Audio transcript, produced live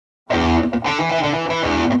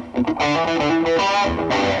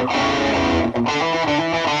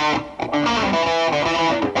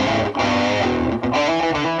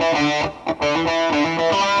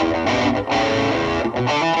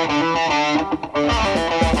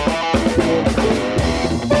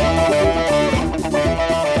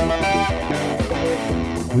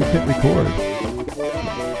Record.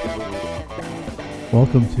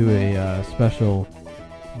 Welcome to a special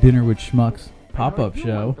Dinner with Schmucks pop-up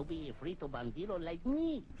show.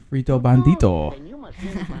 Frito Bandito.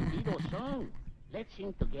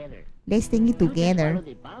 Let's sing it together.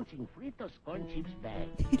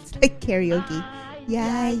 It's like karaoke.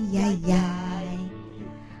 Yay, yay, yay.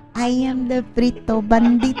 I am the Frito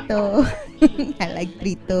Bandito. I like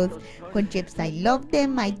Fritos con chips. I love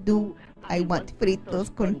them. I do. I want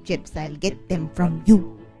Fritos con chips. I'll get them from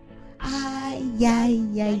you. Ay, ay,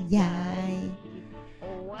 ay, ay.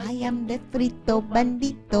 I am the Frito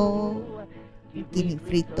Bandito. Give me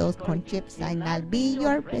Fritos con chips and I'll be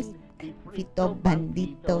your best Frito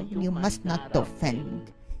Bandito. You must not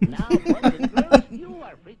offend.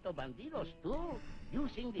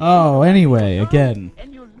 Oh, anyway, again,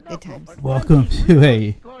 Good times. welcome to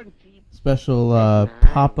a special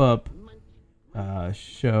pop-up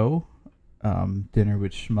show, Dinner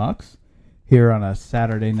with Schmucks, here on a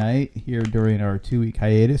Saturday night, here during our 2-week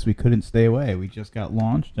hiatus. We couldn't stay away. We just got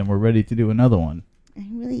launched, and we're ready to do another one.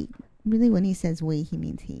 Really, when he says we, he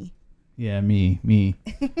means he. Yeah, me.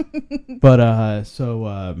 But,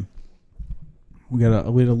 we had a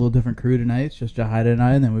little different crew tonight. It's just Jahida and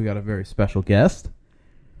I, and then we got a very special guest.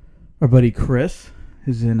 Our buddy Chris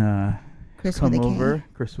is in, Chris come with a K. over.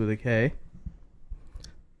 Chris with a K.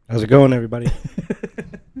 How's it going, everybody?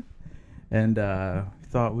 And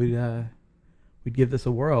thought we'd give this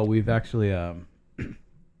a whirl. We've actually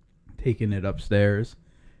taken it upstairs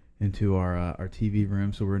into our TV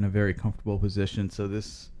room, so we're in a very comfortable position. So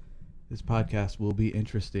this podcast will be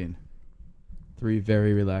interesting. 3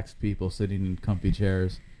 very relaxed people sitting in comfy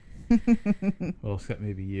chairs. Well, except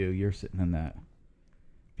maybe you. You're sitting on that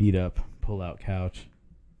beat up, pull out couch.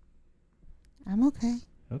 I'm okay.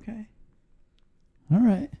 Okay. All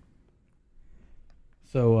right.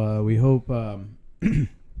 So we hope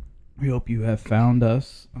you have found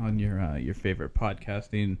us on your favorite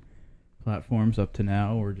podcasting platforms up to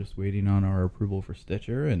now. We're just waiting on our approval for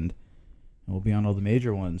Stitcher, and we'll be on all the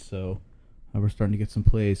major ones. So we're starting to get some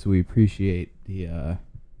plays. So we appreciate the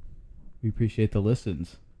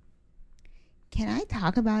listens. Can I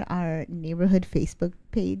talk about our neighborhood Facebook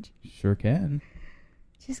page? Sure can.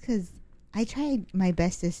 Just because I tried my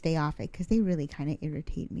best to stay off it because they really kind of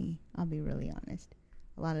irritate me. I'll be really honest.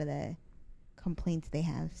 A lot of the complaints they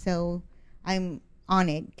have. So I'm on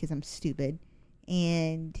it because I'm stupid.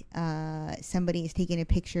 And somebody is taking a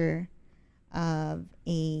picture of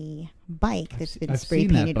a bike that's been spray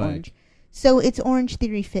painted orange. So it's Orange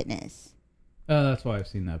Theory Fitness. That's why I've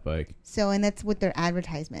seen that bike. So, and that's what their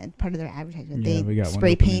advertisement, part of their advertisement. Yeah, they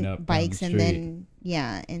spray paint bikes and then,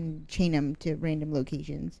 and chain them to random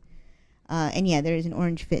locations. And there is an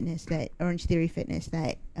Orange Theory Fitness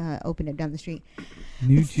that opened up down the street.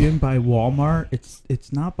 New gym by Walmart.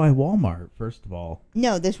 It's not by Walmart, first of all.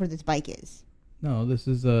 No, this is where this bike is. No, this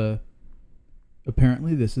is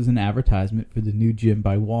apparently this is an advertisement for the new gym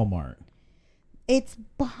by Walmart. It's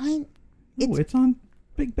behind. It's on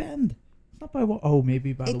Big Bend. It's not by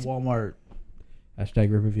maybe by the Walmart.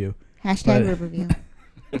 #Riverview. #Riverview.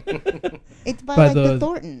 It's by the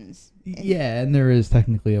Thorntons. Yeah, and there is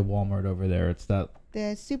technically a Walmart over there. It's not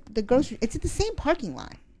the grocery. It's at the same parking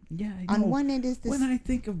lot. Yeah, I know. On one end is this. When I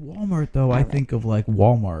think of Walmart, though, I think of like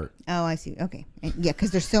Walmart. Oh, I see. Okay, because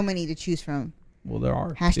there's so many to choose from. Well, there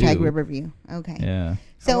are. #Riverview. Okay. Yeah.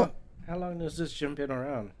 So, how long has this gym been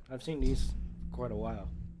around? I've seen these quite a while.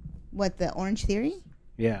 What, the Orange Theory?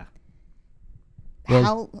 Yeah.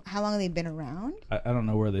 Well, how long have they been around? I don't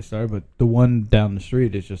know where they started, but the one down the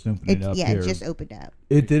street is just opening up here. Yeah, it just opened up.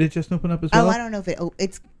 Did it just open up as well? Oh, I don't know if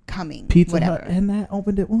it's coming. Pizza Hut, and that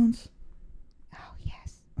opened at once? Oh,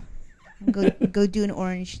 yes. Go do an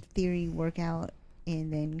Orange Theory workout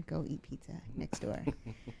and then go eat pizza next door.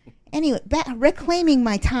 Anyway, reclaiming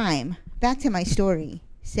my time. Back to my story.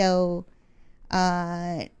 So,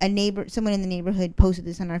 someone in the neighborhood posted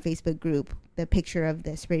this on our Facebook group, the picture of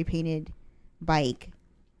the spray painted bike.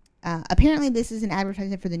 Apparently this is an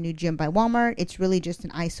advertisement for the new gym by Walmart. It's really just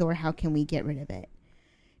an eyesore. How can we get rid of it?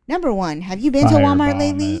 Number one, have you been to Walmart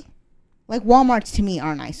lately? Like, Walmarts to me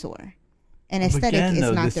are an eyesore. And aesthetic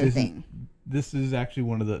is not their thing. This is actually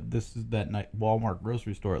this is that Walmart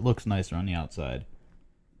grocery store. It looks nicer on the outside.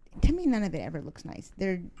 To me, none of it ever looks nice.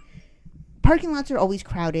 Parking lots are always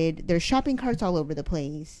crowded. There's shopping carts all over the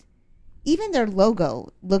place. Even their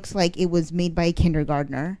logo looks like it was made by a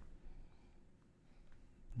kindergartner.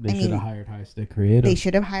 They should have hired High Stick Creative. They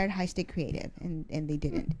should have hired High Stick Creative, and they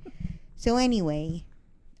didn't. So anyway,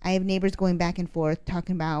 I have neighbors going back and forth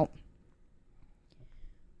talking about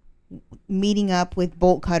meeting up with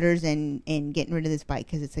bolt cutters and getting rid of this bike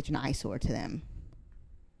because it's such an eyesore to them.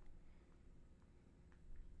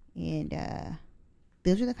 And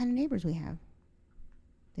those are the kind of neighbors we have.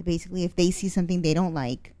 That basically, if they see something they don't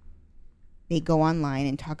like, they go online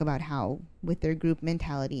and talk about how, with their group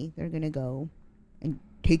mentality, they're going to go and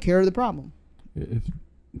take care of the problem. If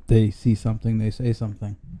they see something, they say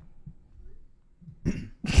something.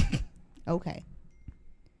 Okay.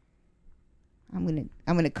 I'm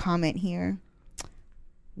gonna comment here.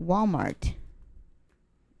 Walmart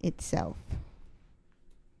itself,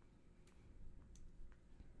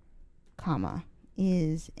 comma,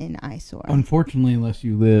 is an eyesore. Unfortunately, unless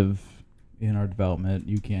you live in our development,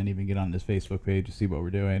 you can't even get on this Facebook page to see what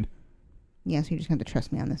we're doing. Yeah, so you're just going to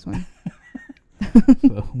trust me on this one.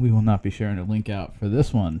 So we will not be sharing a link out for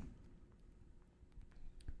this one.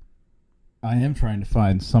 I am trying to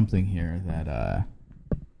find something here that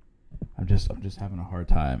I'm just having a hard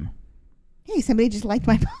time. Hey, somebody just liked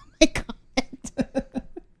my comment.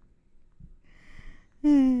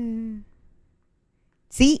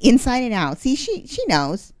 See, inside and out. See, she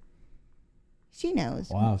knows. She knows.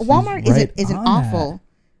 Wow, Walmart right is an on awful. that.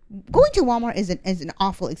 Going to Walmart is an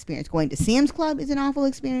awful experience. Going to Sam's Club is an awful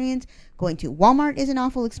experience. Going to Walmart is an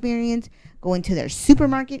awful experience. Going to their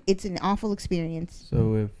supermarket, it's an awful experience.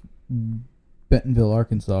 So if Bentonville,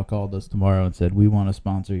 Arkansas called us tomorrow and said, we want to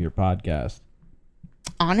sponsor your podcast.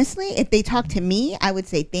 Honestly, if they talk to me, I would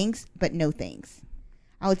say thanks, but no thanks.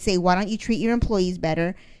 I would say, why don't you treat your employees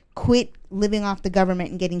better? Quit living off the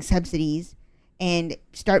government and getting subsidies and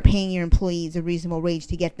start paying your employees a reasonable wage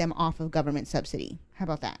to get them off of government subsidy. How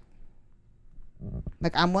about that?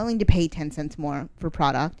 Like, I'm willing to pay 10 cents more for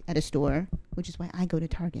product at a store, which is why I go to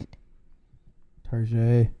Target.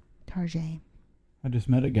 Target. I just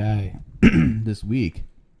met a guy this week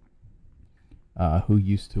who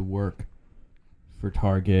used to work for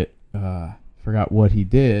Target. Forgot what he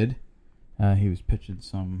did. He was pitching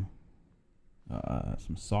some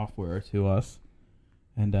software to us.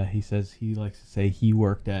 And he says he likes to say he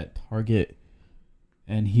worked at Target,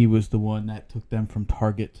 and he was the one that took them from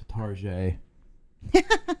Target to Target.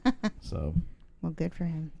 So, well, good for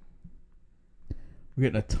him. We're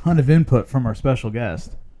getting a ton of input from our special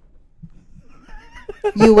guest.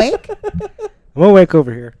 You awake? I'm awake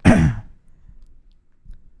over here.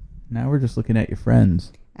 Now we're just looking at your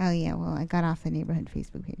friends. Oh yeah, well, I got off the neighborhood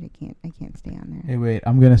Facebook page. I can't stay on there. Hey, wait,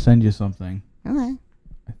 I'm gonna send you something. Okay.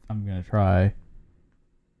 I'm gonna try.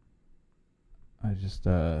 I just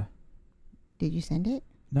Did you send it?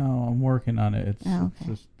 No, I'm working on it. It's okay.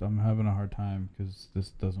 just I'm having a hard time because this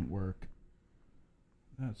doesn't work.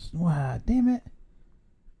 Damn it!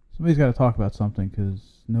 Somebody's got to talk about something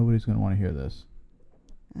because nobody's gonna want to hear this.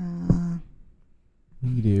 We can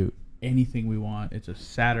do anything we want. It's a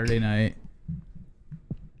Saturday night.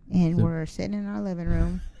 And we're sitting in our living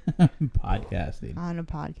room podcasting on a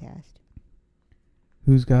podcast.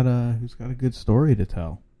 Who's got a good story to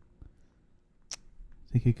tell?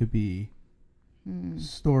 I think it could be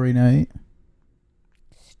story night.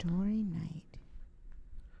 Story night.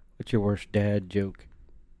 What's your worst dad joke?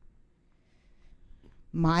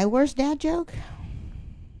 My worst dad joke?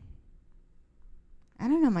 I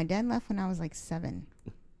don't know. My dad left when I was like 7.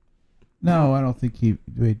 No, I don't think he...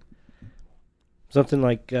 Wait. Something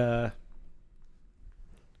like, why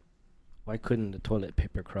couldn't the toilet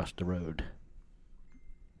paper cross the road?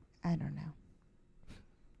 I don't know.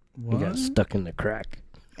 What? He got stuck in the crack.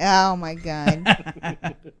 Oh, my God.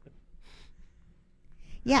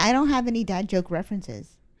 Yeah, I don't have any dad joke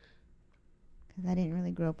references. Because I didn't really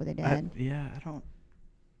grow up with a dad. I don't...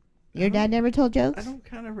 Your dad never told jokes? I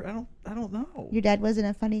don't know. Your dad wasn't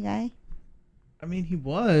a funny guy? I mean, he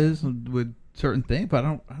was with certain things, but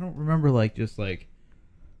I don't remember like jokes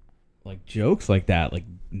like that, like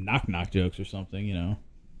knock jokes or something, you know.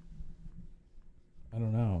 I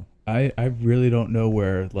don't know. I really don't know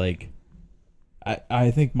where like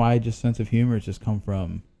I think my just sense of humor has just come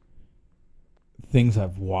from things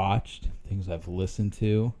I've watched, things I've listened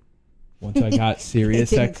to. Once I got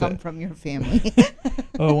Sirius it didn't XM, come from your family.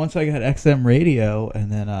 oh, once I got XM radio,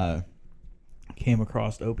 and then came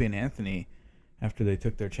across Opie and Anthony after they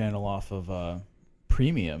took their channel off of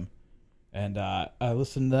premium, and I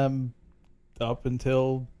listened to them up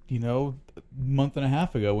until a month and a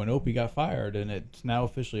half ago when Opie got fired, and it's now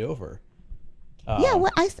officially over. Yeah,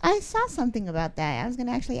 well, I saw something about that. I was going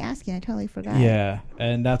to actually ask you. I totally forgot. Yeah,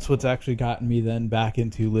 and that's what's actually gotten me then back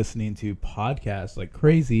into listening to podcasts like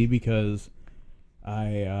crazy because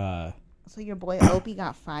So your boy Opie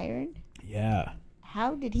got fired? Yeah.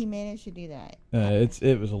 How did he manage to do that?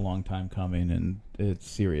 It was a long time coming, and it's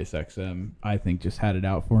SiriusXM, I think, just had it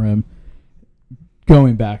out for him.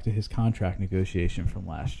 Going back to his contract negotiation from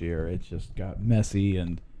last year, it just got messy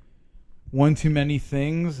and one too many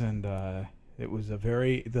things, and it was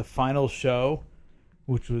the final show,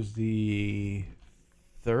 which was the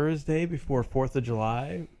Thursday before 4th of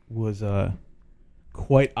July, was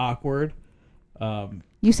quite awkward.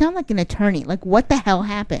 You sound like an attorney. Like, what the hell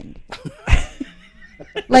happened?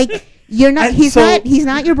 Like, you're not. He's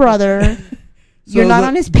not your brother. You're not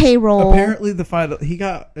on his payroll. Apparently, he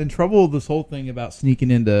got in trouble with this whole thing about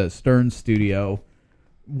sneaking into Stern's studio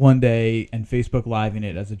one day and Facebook Living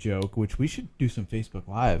it as a joke, which we should do some Facebook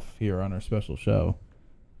Live here on our special show.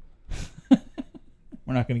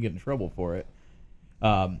 We're not going to get in trouble for it.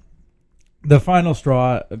 The final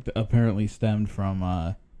straw apparently stemmed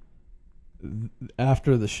from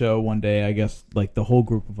after the show one day, I guess, like the whole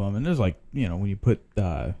group of them, and there's like, when you put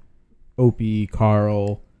Opie,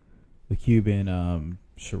 Carl, the Cuban,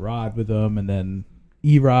 Sherrod with them, and then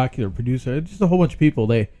E-Rock, their producer, just a whole bunch of people.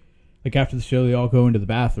 They, like, after the show, they all go into the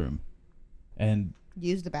bathroom and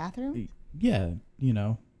use the bathroom. Yeah,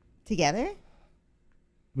 together.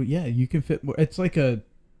 But yeah, you can fit. It's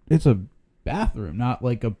a bathroom, not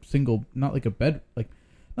like a bed, not like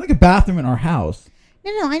a bathroom in our house.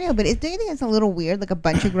 No, I know, but don't you think it's a little weird? Like a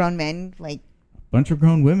bunch of grown men, like a bunch of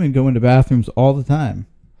grown women go into bathrooms all the time.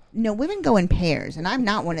 No, women go in pairs, and I'm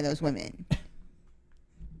not one of those women.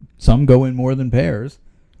 Some go in more than pairs,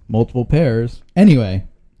 multiple pairs. Anyway,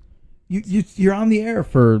 you're on the air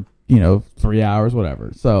for 3 hours,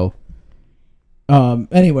 whatever. So,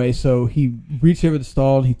 anyway, so he reached over the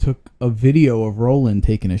stall and he took a video of Roland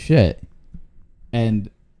taking a shit, and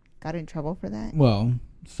got in trouble for that. Well,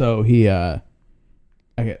 so he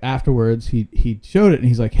afterwards he showed it and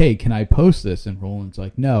he's like, "Hey, can I post this?" And Roland's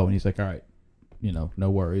like, "No," and he's like, "All right, no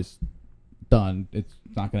worries, done. It's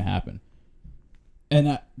not going to happen."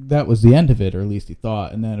 And that was the end of it, or at least he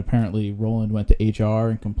thought. And then apparently Roland went to HR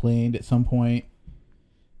and complained at some point.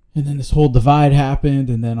 And then this whole divide happened.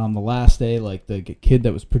 And then on the last day, like the kid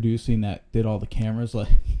that was producing that did all the cameras, like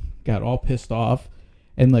got all pissed off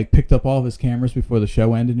and like picked up all of his cameras before the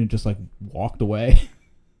show ended and just like walked away.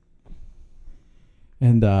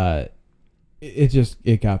 And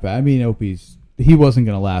it got bad. I mean, he wasn't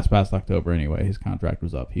going to last past October anyway. His contract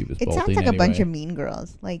was up. He was bolting anyway. It sounds like a bunch of Mean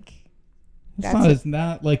Girls. Like, it's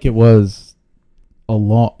not like it was a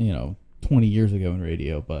long, 20 years ago in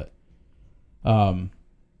radio, but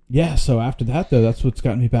yeah, so after that though, that's what's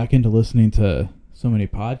gotten me back into listening to so many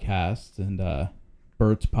podcasts, and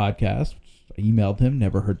Bert's podcast, which I emailed him,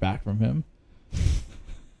 never heard back from him.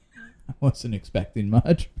 I wasn't expecting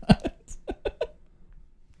much, but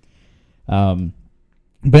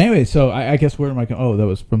anyway, so I guess where am I going? Oh, that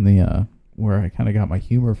was from the where I kind of got my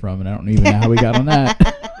humor from, and I don't even know how we got on that.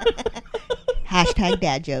 Hashtag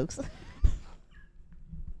dad jokes.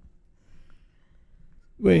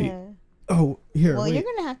 Wait. Yeah. Oh, here. Well, wait. You're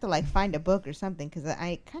gonna have to find a book or something, because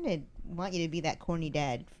I kind of want you to be that corny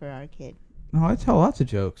dad for our kid. No, I tell lots of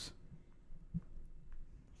jokes.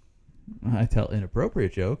 I tell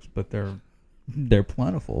inappropriate jokes, but they're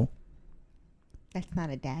plentiful. That's not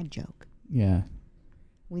a dad joke. Yeah.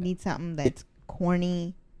 We need something that's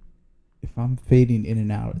corny. If I'm fading in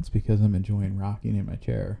and out, it's because I'm enjoying rocking in my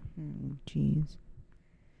chair. Jeez.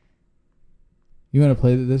 You want to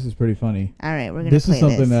play this? This is pretty funny. All right, we're going to play this. This is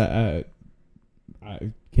something that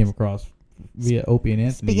I came across via Opie and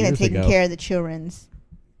Anthony Speaking years of taking ago. care of the children's.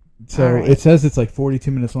 So It says it's like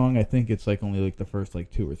 42 minutes long. I think it's like only like the first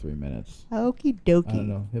 2 or 3 minutes. Okie dokie. I don't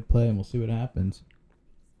know. Hit play and we'll see what happens.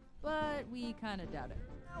 But we kind of doubt it.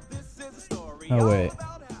 Oh, wait.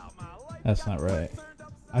 That's not right.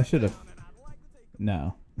 I should have...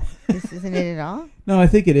 No. This isn't it at all? No, I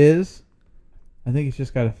think it is. I think it's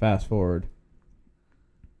just got to fast forward.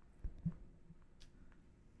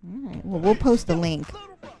 All right. Well, we'll post the link.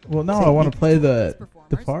 Well, no, I want to play the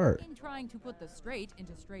part. In trying to put the straight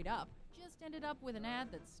into straight up, just ended up with an ad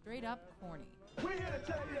that's straight up corny. We're here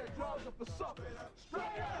to tell you that drugs are for suckers. Straight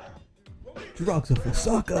up. Drugs are for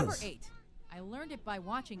suckers. Number 8. I learned it by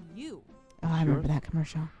watching you. Oh, I remember that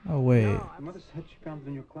commercial. Oh, wait. No, my mother said she found it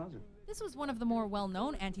in your closet. This was one of the more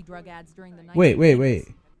well-known anti-drug ads during the 1980s. Wait.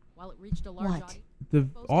 While it reached a large What? audience, The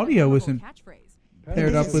it boasted a audio memorable wasn't catchphrase. paired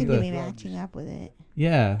It up doesn't with seem to be the... matching up with it.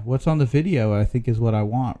 Yeah, what's on the video I think is what I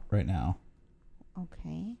want right now.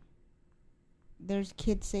 Okay. There's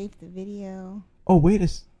Kid Safe, the video. Oh, wait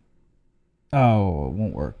Oh, it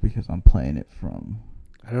won't work because I'm playing it from...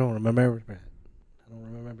 I don't remember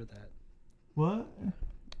that. What?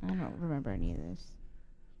 I don't remember any of this.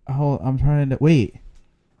 Oh, I'm trying to... Wait.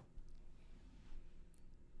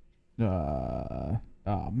 Oh,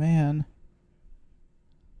 man.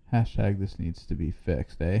 Hashtag this needs to be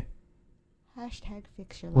fixed, eh? Hashtag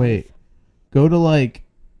fix your Wait. life. Go to like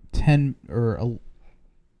 10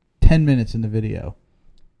 minutes in the video.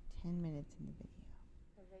 10 minutes in the video.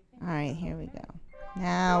 All right, here we go.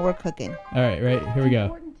 Now we're cooking. All right, here we It's go.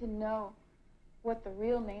 important to know what the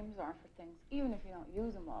real names are for things, even if you don't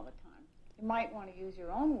use them all the time. You might want to use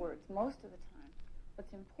your own words most of the time. But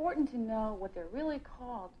it's important to know what they're really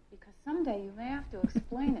called, because someday you may have to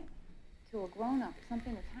explain it to a grown-up,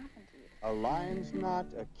 something that's happened to you. A lion's not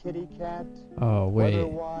a kitty cat. Oh, Whether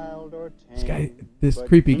wait. wild or This guy, tame. this But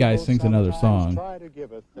creepy guy people sings another sometimes song try to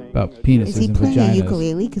give a thing about a penises Is he and playing a vaginas.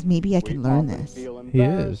 ukulele? Because maybe I We can learn often this. feel He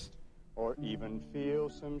embarrassed is. Or even feel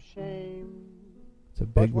some shame. It's a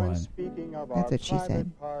But big when one. speaking of That's our what she private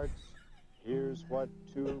said. parts, here's what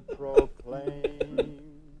to proclaim.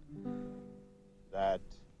 That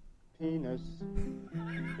penis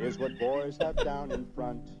is what boys have down in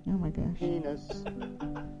front. Oh my gosh. Penis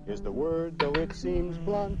is the word, though it seems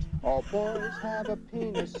blunt. All boys have a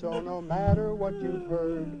penis, so no matter what you've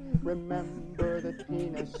heard, remember that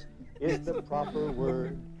penis is the proper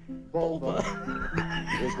word. Vulva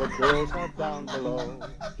is what girls have down below.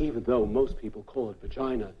 Even though most people call it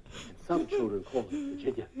vagina, and some children call it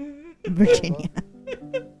Virginia. Virginia.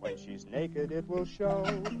 When she's naked, it will show.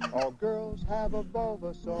 All girls have a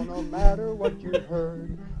vulva, so no matter what you've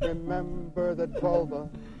heard, remember that vulva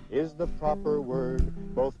is the proper word.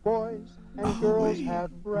 Both boys and girls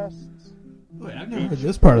have breasts. Wait, I've never heard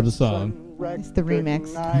this part of the song. It's the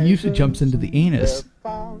remix. He usually jumps into the anus. They're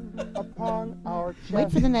found upon our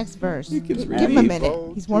Wait for the next verse. You can Give read. him a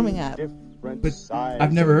minute. He's warming up. But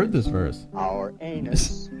I've never heard this verse. Our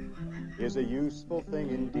anus is a useful thing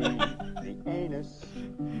indeed. The anus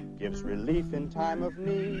gives relief in time of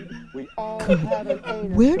need. We all have an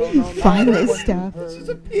anus. Where do so you no find matter this what stuff? you've This is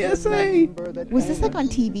heard, a PSA. remember that Was this like on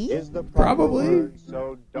anus TV? is the proper Probably. word,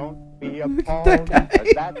 so don't be Look at that appalled, guy. 'cause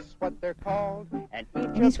that's what they're called. And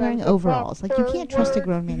And he's wearing overalls. Like, you can't trust a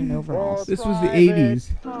grown man in overalls. This was the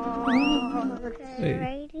 80s.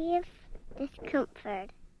 Variety of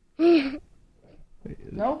discomfort.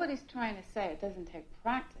 Nobody's trying to say it doesn't take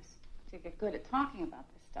practice to get good at talking about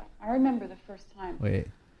this stuff. I remember the first time Wait,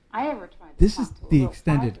 I ever tried to this talk is to a the little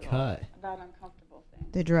extended 5-year-old cut. about uncomfortable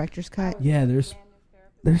things. The director's cut. Yeah, there's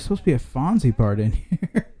supposed to be a Fonzie part in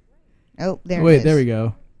here. Oh, there it Wait, is. there we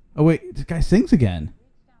go. Oh wait, this guy sings again.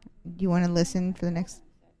 Do you want to listen for the next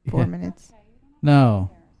 4 Yeah. minutes?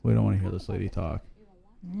 No, we don't want to hear this lady talk.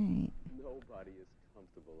 All right. Nobody is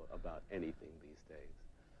comfortable about anything these days.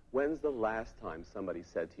 When's the last time somebody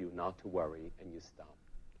said to you not to worry and you stopped?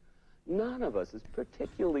 None of us is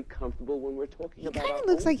particularly comfortable when we're talking He about kind our of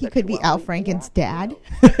looks own like he could be Al sexuality Franken's or, dad. you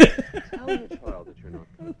know, tell your child that you're not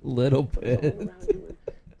comfortable. Little Put your arm bit. around you and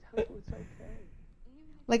tell them it's okay.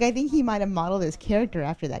 Like, I think he might have modeled his character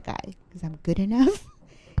after that guy. Because I'm good enough.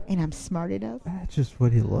 And I'm smart enough. That's just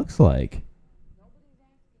what he looks like.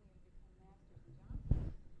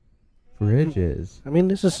 Bridges. I mean,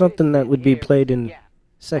 this is something that would be played in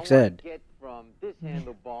sex ed. Get from this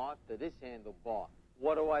handlebar to this handlebar.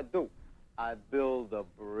 What do? I build a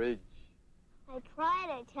bridge. I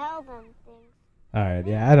try to tell them things. All right,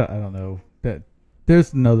 yeah, I don't know that.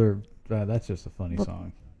 There's another. That's just a funny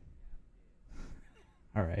song.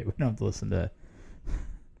 All right, we don't have to listen to.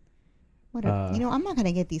 Whatever. I'm not going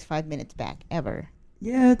to get these 5 minutes back, ever.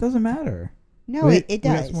 Yeah, it doesn't matter. No, Wait, it we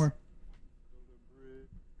got does. some more.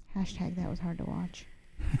 Hashtag that was hard to watch.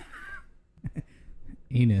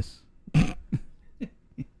 Enos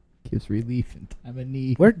gives relief in time of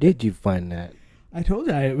need. Where did you find that? I told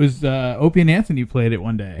you it was Opie and Anthony played it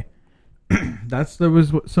one day. There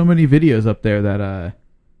was so many videos up there that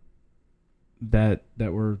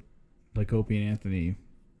were like Opie and Anthony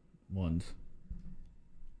ones.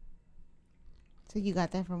 So you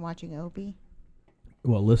got that from watching Opie?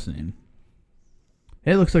 Well, listening.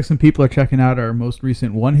 Hey, it looks like some people are checking out our most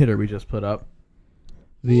recent one-hitter we just put up.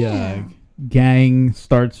 The gang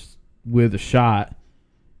starts with a shot,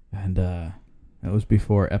 and that was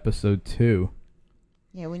before episode 2.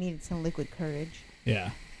 Yeah, we needed some liquid courage. Yeah.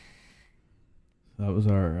 That was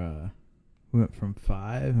our. We went from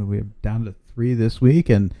 5, and we're down to 3 this week,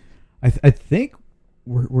 and I think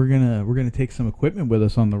we're gonna take some equipment with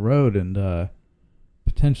us on the road and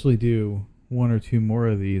potentially do 1 or 2 more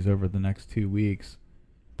of these over the next 2 weeks.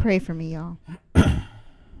 Pray for me, y'all.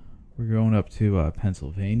 We're going up to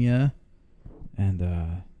Pennsylvania And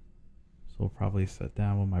so we'll probably sit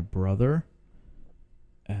down with my brother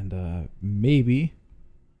and maybe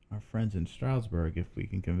our friends in Stroudsburg if we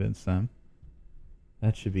can convince them.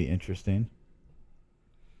 That should be interesting.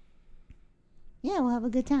 Yeah, we'll have a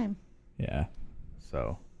good time. Yeah.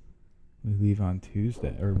 So we leave on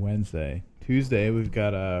Tuesday or Wednesday. Tuesday we've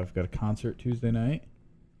got a concert Tuesday night.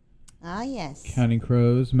 Ah, yes. Counting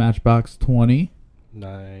Crows, Matchbox 20.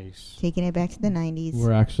 Nice. Taking it back to the 90s.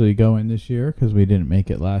 We're actually going this year because we didn't make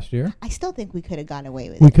it last year. I still think we could have gone away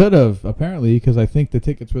with We it. could have, apparently, because I think the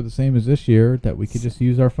tickets were the same as this year, that we could just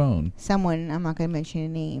use our phone. Someone, I'm not going to mention any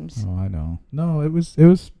names. Oh, I know. No, it was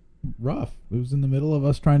rough. It was in the middle of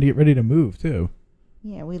us trying to get ready to move, too.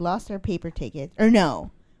 Yeah, we lost our paper tickets. Or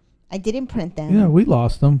no, I didn't print them. Yeah, we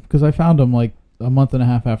lost them because I found them like a month and a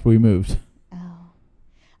half after we moved.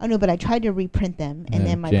 Oh, no, but I tried to reprint them, and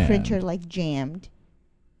then my printer, jammed.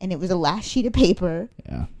 And it was the last sheet of paper.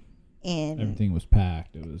 Yeah. And everything was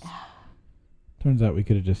packed. It was. Turns out we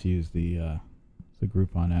could have just used the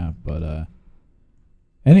Groupon app, but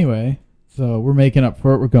anyway, so we're making up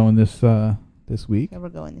for it. We're going this week. So we're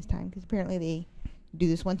going this time because apparently they do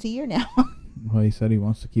this once a year now. Well, he said he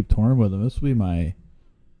wants to keep touring with them. This will be my.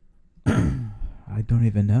 I don't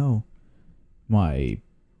even know. My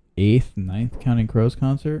 8th, 9th Counting Crows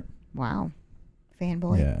concert. Wow,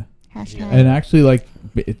 fanboy. Yeah. Hashtag. And actually,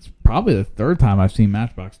 it's probably the 3rd time I've seen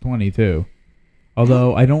Matchbox 20 too.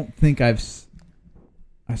 Although I don't think I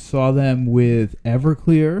saw them with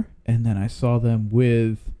Everclear, and then I saw them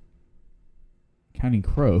with Counting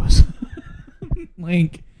Crows,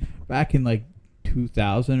 back in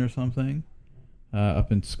 2000 or something, up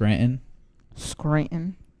in Scranton.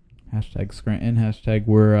 Scranton. Hashtag Scranton. Hashtag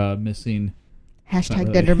we're missing.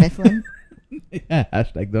 Hashtag Dunder Mifflin. Yeah.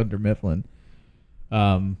 Hashtag Dunder Mifflin.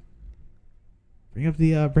 Bring up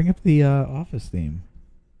the Office theme.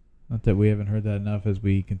 Not that we haven't heard that enough as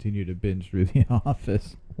we continue to binge through The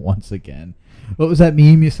Office once again. What was that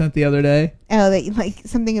meme you sent the other day? Oh, that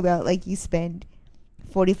something about you spend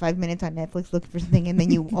 45 minutes on Netflix looking for something, and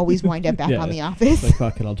then you always wind up back on The Office. Like,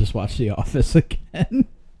 fuck it, I'll just watch The Office again.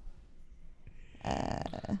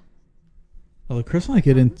 Well, Chris and I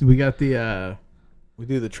get in. We got the we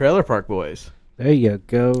do the Trailer Park Boys. There you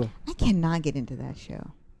go. I cannot get into that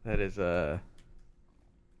show. That is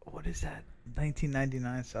what is that?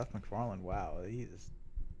 1999 Seth MacFarlane. Wow, he is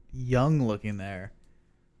young looking there.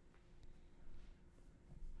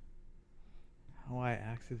 How I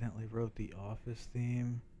accidentally wrote the Office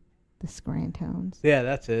theme. The Scrantones. Yeah,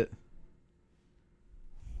 that's it.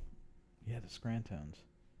 Yeah, the Scrantones.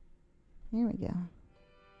 Here we go.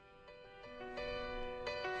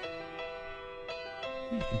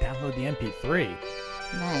 You can download the MP3.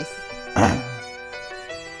 Nice.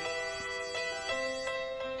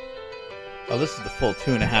 Oh, this is the full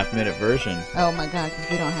 2.5 minute version. Oh my god,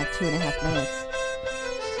 because we don't have 2.5 minutes.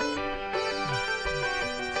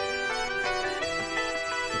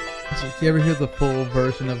 So, do you ever hear the full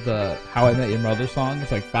version of the How I Met Your Mother song?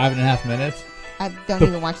 It's 5.5 minutes. I don't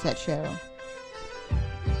even watch that show.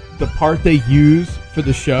 The part they use for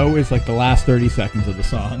the show is the last 30 seconds of the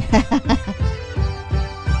song.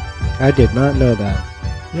 I did not know that.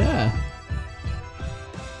 Yeah.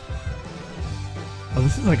 Oh,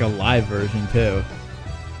 this is a live version too.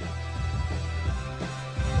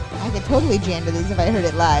 I could totally jam to this if I heard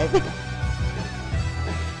it live.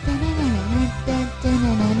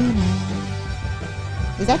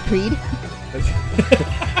 Is that Creed?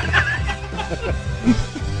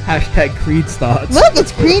 Hashtag Creed thoughts. Look,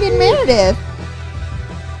 it's Creed and Meredith.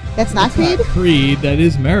 That's not Creed? Not Creed. That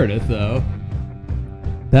is Meredith, though.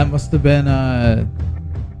 That must have been,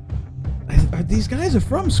 these guys are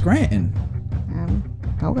from Scranton.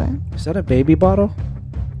 Okay. Is that a baby bottle?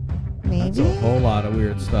 Maybe. That's a whole lot of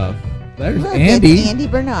weird stuff. There's Look, Andy. It's Andy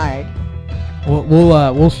Bernard.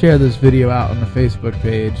 We'll share this video out on the Facebook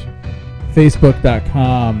page.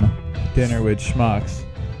 Facebook.com Dinner with Schmucks.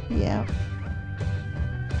 Yeah.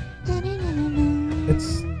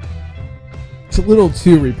 It's a little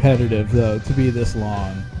too repetitive, though, to be this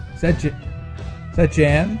long. Is that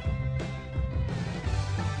Jan?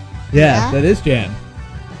 Yeah, that is Jan.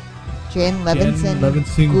 Jan Levinson.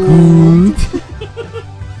 Gould.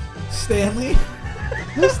 Stanley?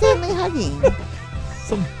 Who's Stanley hugging?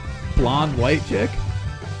 Some blonde white chick.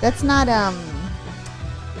 That's not,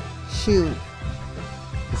 shoot.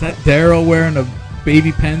 Is that Daryl wearing a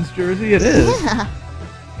Baby Pens jersey? It is. Yeah.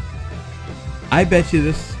 I bet you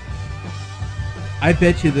this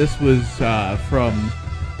was from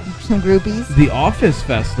some groupies. The Office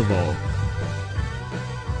Festival.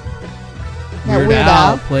 Weird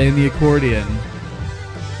Al playing the accordion.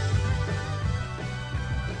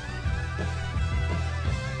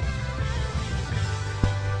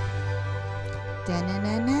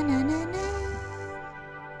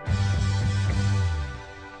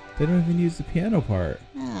 They don't even use the piano part.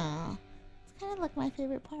 Oh, it's kind of like my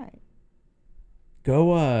favorite part.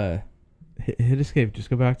 Go hit escape.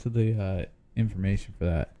 Just go back to the information for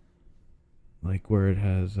that. Like where it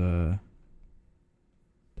has does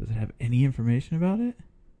it have any information about it?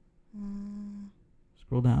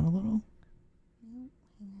 Scroll down a little.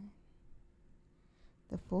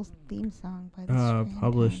 The full theme song by the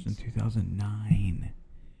published in 2009.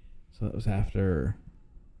 So that was after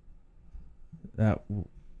that.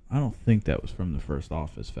 I don't think that was from the first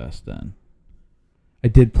Office Fest then. I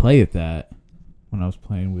did play at that when I was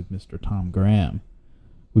playing with Mr. Tom Graham.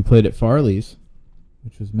 We played at Farley's,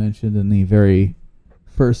 which was mentioned in the very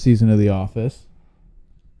first season of The Office.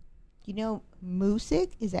 You know, music?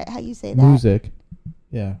 Is that how you say that? Music.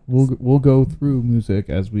 Yeah, we'll go through music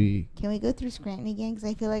as we... Can we go through Scranton again? Because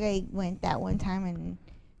I feel like I went that one time and...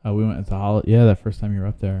 we went to holiday. Yeah, that first time you were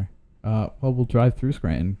up there. Well, we'll drive through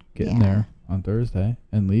Scranton, getting there on Thursday,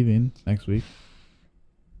 and leaving next week.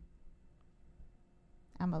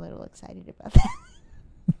 I'm a little excited about that.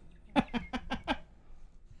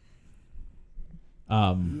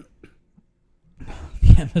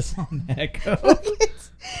 The Amazon Echo.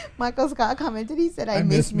 Michael Scott commented. He said, "I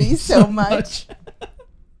miss me so much."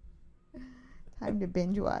 Time to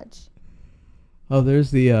binge watch. Oh,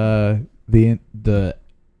 there's the I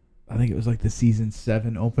think it was like the season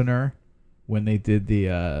 7 opener when they did the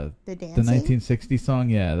dancing? The 1960 song.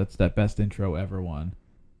 Yeah, that's that best intro ever one.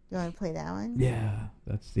 You want to play that one? Yeah,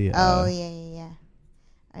 that's the. Oh yeah.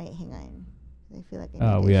 All right, hang on. I feel like. We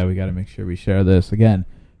got to make sure we share this again.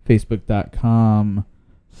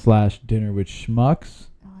 Facebook.com/dinner with schmucks.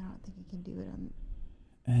 Oh, I don't think you can do it on.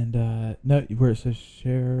 And no, where it says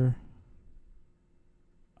share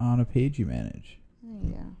on a page you manage. There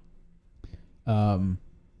you go.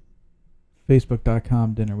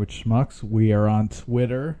 Facebook.com dinner with schmucks. We are on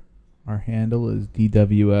Twitter. Our handle is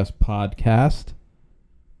DWS Podcast.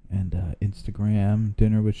 And Instagram,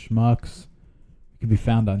 Dinner with Schmucks. We can be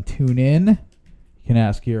found on TuneIn. You can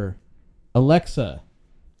ask your Alexa,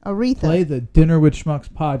 Aretha, play the Dinner with Schmucks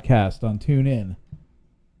podcast on TuneIn.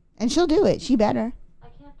 And she'll do it. She better. I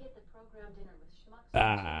can't get the program Dinner with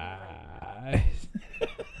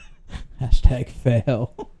Schmucks. Hashtag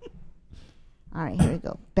fail. All right, here we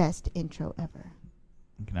go. Best intro ever.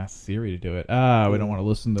 You can ask Siri to do it. We don't want to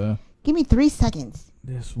listen to... Give me 3 seconds.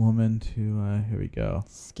 This woman to... here we go.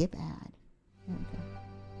 Skip ad. There we go.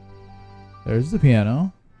 There's the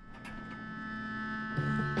piano.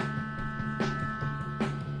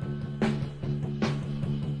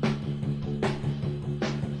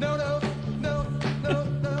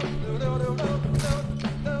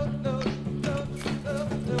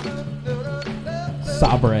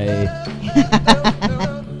 Sabre.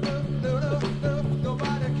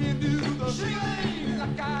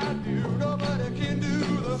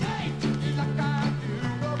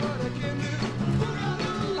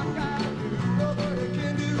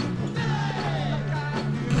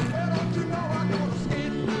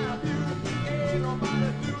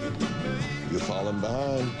 You're falling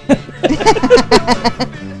behind.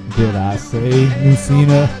 Did I say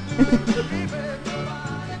Lucina?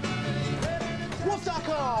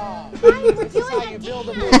 This is how you build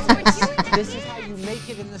a business. This is how you make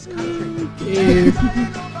it in this country.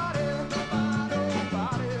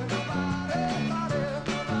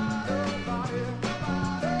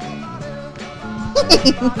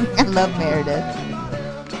 I love Meredith.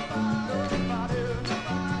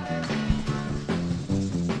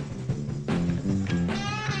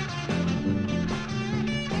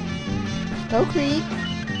 Go Creed.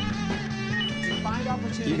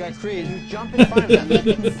 You got Creed. You jump in front of them.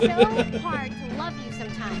 It's so hard to love you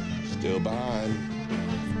sometimes. Still behind.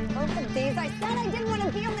 Both of these, I said I didn't want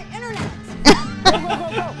to be on the internet.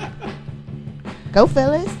 Go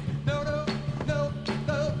Phyllis.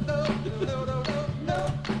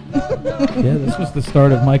 Yeah, this was the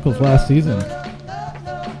start of Michael's last season.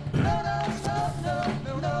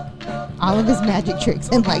 All of his magic tricks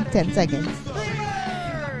in like 10 seconds.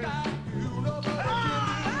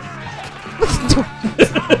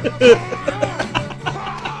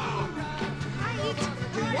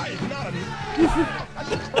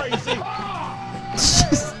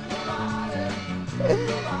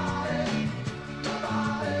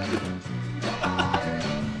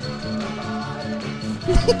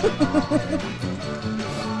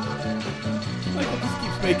 Michael just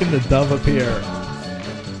keeps making the dove appear.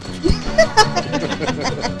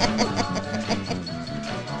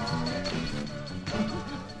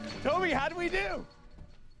 Toby, how do we do?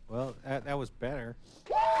 Well, that was better.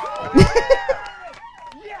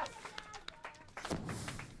 Yes!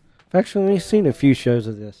 I've actually seen a few shows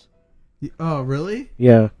of this. Oh, really?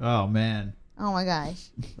 Yeah. Oh man. Oh my gosh!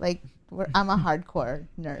 Like I'm a hardcore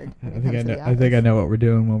nerd. I think I know what we're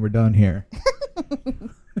doing when we're done here.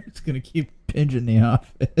 It's gonna keep binging The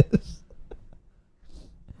Office.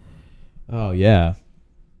 Oh yeah,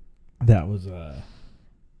 that was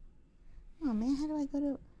Oh man, how do I go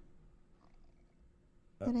to?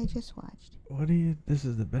 That I just watched. What are you? This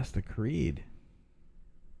is the best of Creed.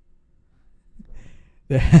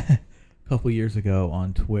 A couple years ago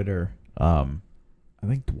on Twitter, I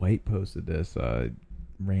think Dwight posted this.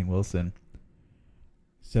 Rainn Wilson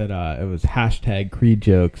said it was hashtag Creed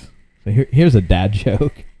jokes. So here's a dad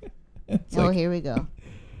joke. Here we go.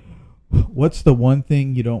 What's the one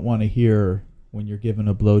thing you don't want to hear when you're giving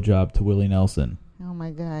a blowjob to Willie Nelson? Oh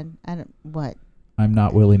my God! What? I'm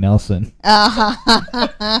not Willie Nelson.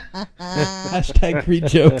 Hashtag Creed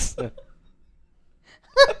jokes.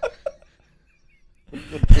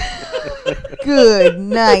 Good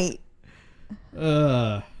night.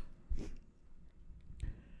 Yeah,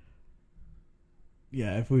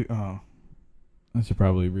 if we I should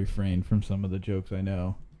probably refrain from some of the jokes I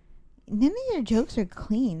know. None of your jokes are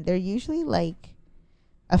clean. They're usually like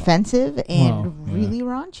offensive and really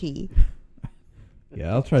raunchy.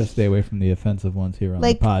 Yeah, I'll try to stay away from the offensive ones here on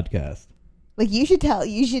Like- the podcast. Like you should talk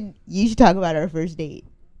about our first date.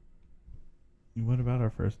 What about our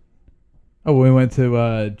first? Oh, we went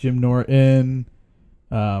to Jim Norton,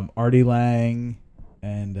 Artie Lang,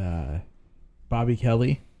 and Bobby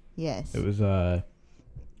Kelly. Yes. It was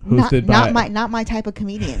hosted not my type of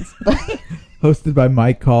comedians, but hosted by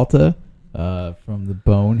Mike Calta from The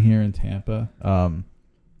Bone here in Tampa.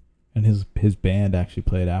 And his band actually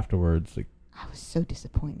played afterwards, like I was so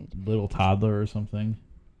disappointed. Little Toddler or something.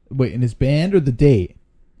 Wait, in his band or the date?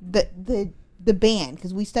 The band,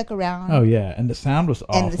 because we stuck around. Oh yeah, and the sound was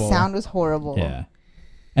awful. And the sound was horrible. Yeah.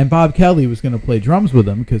 And Bob Kelly was going to play drums with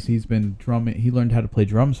him because he's been drumming. He learned how to play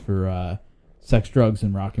drums for Sex, Drugs,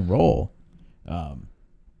 and Rock and Roll.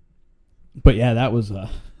 But yeah, that was.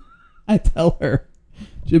 I tell her,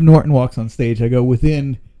 Jim Norton walks on stage. I go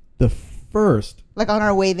within the first. Like on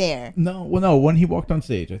our way there. No, when he walked on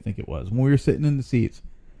stage, I think it was when we were sitting in the seats.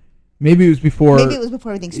 Maybe it was before. Maybe it was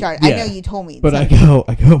before everything started. Yeah. I know you told me. But I go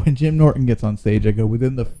when Jim Norton gets on stage. I go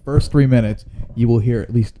within the first 3 minutes, you will hear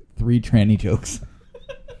at least 3 tranny jokes.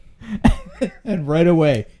 And right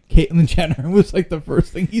away, Caitlyn Jenner was like the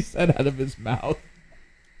first thing he said out of his mouth.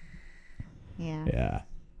 Yeah. Yeah.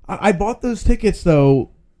 I bought those tickets though.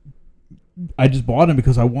 I just bought them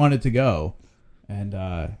because I wanted to go, and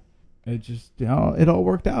it just it all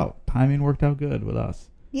worked out. Timing worked out good with us.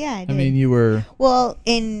 Yeah, I mean, you were well.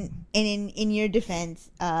 In your defense,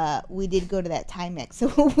 we did go to that Timex,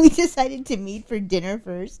 so we decided to meet for dinner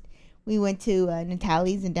first. We went to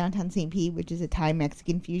Natalie's in downtown St. Pete, which is a Thai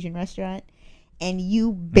Mexican fusion restaurant, and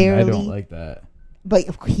you barely. I don't like that. But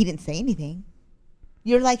of course, he didn't say anything.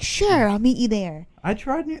 You're like, sure, I'll meet you there. I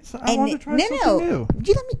tried. I wanted to try something new. Would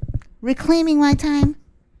you let me reclaiming my time?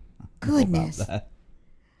 Goodness.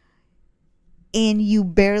 And you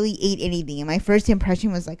barely ate anything. And my first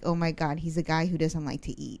impression was like, oh my God, he's a guy who doesn't like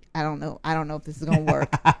to eat. I don't know if this is going to work.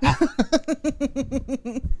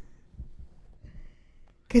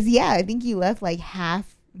 Because, yeah, I think you left like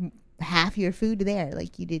half your food there.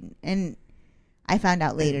 Like you didn't. And I found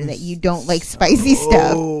out later that you don't like spicy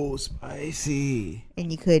stuff. Oh, spicy.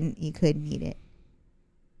 And you couldn't eat it.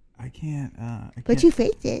 I can't. But you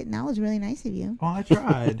faked it, and that was really nice of you. Oh, I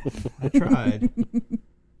tried. I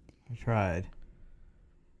tried.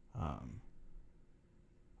 I'm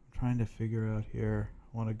trying to figure out here.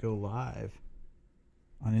 I want to go live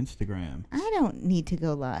on Instagram. I don't need to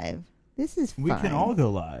go live. This is fine. We can all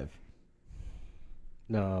go live.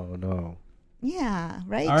 No. Yeah,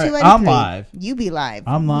 right? All right, 2 out of I'm 3. live. You be live.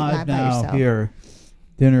 I'm You live by now yourself. here.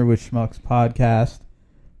 Dinner with Schmucks podcast.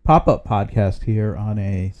 Pop-up podcast here on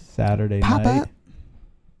a Saturday night.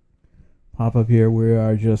 Pop-up here. We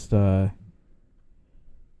are just...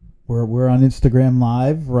 We're on Instagram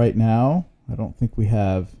Live right now. I don't think we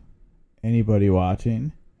have anybody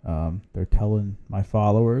watching. They're telling our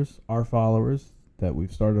followers, that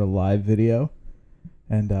we've started a live video.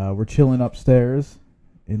 And we're chilling upstairs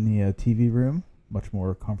in the TV room. Much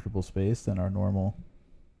more comfortable space than our normal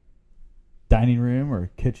dining room or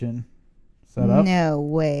kitchen setup. No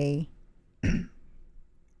way.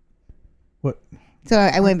 What? So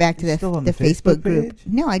I went back to the Facebook group. page?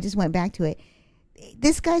 No, I just went back to it.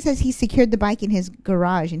 This guy says he secured the bike in his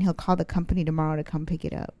garage and he'll call the company tomorrow to come pick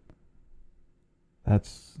it up.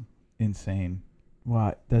 That's insane.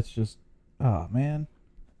 Why? That's just... Oh, man.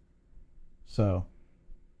 So,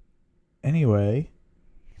 anyway...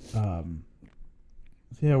 So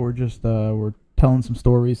yeah, we're just... we're telling some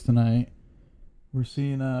stories tonight. We're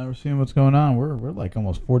seeing what's going on. We're like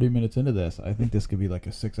almost 40 minutes into this. I think this could be like a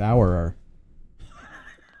 6-hour.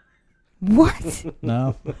 What?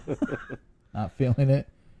 No, not feeling it.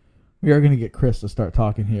 We are going to get Chris to start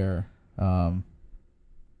talking here. Here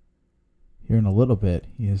in a little bit.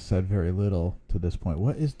 He has said very little to this point.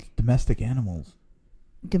 What is domestic animals?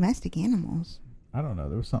 Domestic animals? I don't know.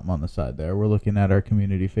 There was something on the side there. We're looking at our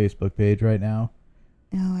community Facebook page right now.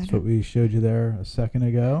 Oh, That's what we showed you there a second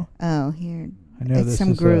ago. Oh, here. I know it's this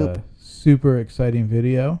some is group. a super exciting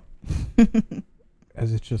video.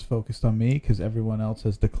 As it's just focused on me because everyone else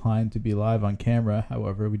has declined to be live on camera.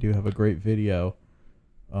 However, we do have a great video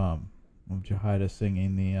of Jahida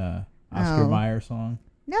singing the Oscar Mayer song.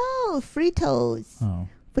 No, Fritos. Oh.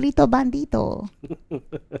 Frito Bandito.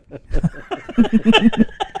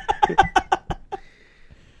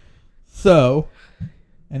 So,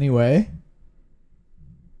 anyway,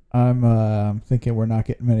 I'm thinking we're not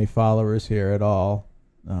getting many followers here at all.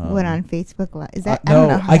 What, on Facebook Live? Is that? No, I don't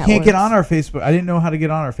know how I that can't works. get on our Facebook. I didn't know how to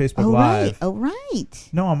get on our Facebook Live. Oh, right.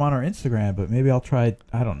 No, I'm on our Instagram, but maybe I'll try.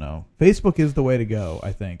 I don't know. Facebook is the way to go,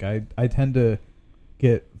 I think. I tend to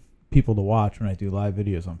get people to watch when I do live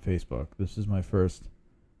videos on Facebook. This is my first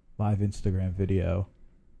live Instagram video.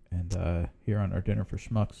 And here on our Dinner with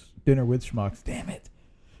Schmucks. Damn it.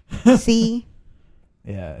 See?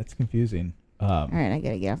 Yeah, it's confusing. All right, I got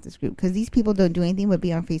to get off this group because these people don't do anything but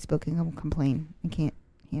be on Facebook and come complain. I can't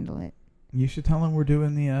handle it. You should tell them we're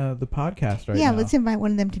doing the podcast right now. Yeah, let's invite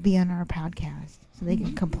one of them to be on our podcast so they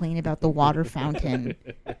can complain about the water fountain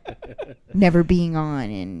never being on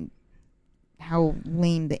and how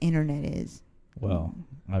lame the internet is. Well,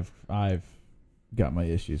 I've got my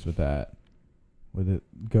issues with that, with it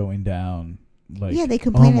going down like they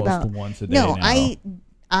complain almost about once a day. No, now.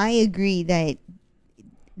 I agree that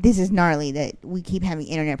this is gnarly that we keep having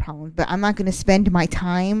internet problems, but I'm not going to spend my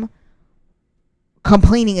time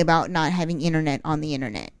complaining about not having internet on the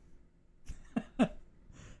internet.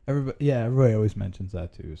 Everybody always mentions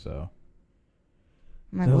that too. So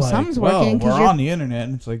I'm like, well, something's working. We're on the internet,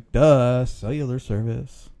 and it's like, duh, cellular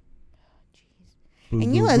service.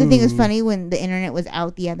 And you know, the other thing was funny when the internet was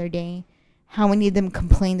out the other day. How many of them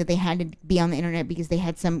complained that they had to be on the internet because they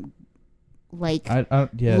had some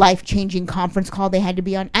life-changing conference call they had to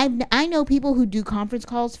be on. I know people who do conference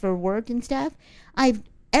calls for work and stuff.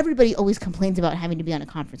 Everybody always complains about having to be on a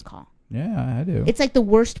conference call. Yeah, I do. It's like the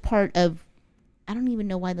worst part of. I don't even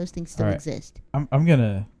know why those things still exist. I'm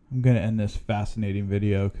gonna end this fascinating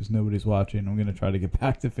video because nobody's watching. I'm gonna try to get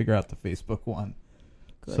back to figure out the Facebook one.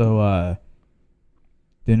 Good. So,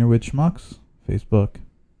 Dinner with Schmucks, Facebook,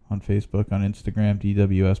 on Instagram,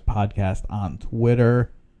 DWS Podcast on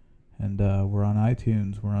Twitter, and we're on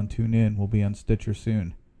iTunes. We're on TuneIn. We'll be on Stitcher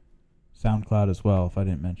soon. SoundCloud as well. If I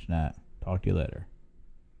didn't mention that, talk to you later.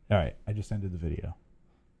 All right, I just ended the video.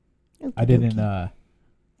 Okay, I didn't.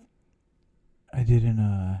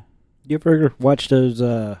 You ever watch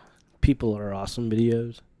those People Are Awesome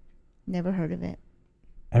videos? Never heard of it.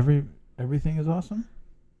 Everything is awesome?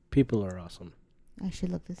 People Are Awesome. I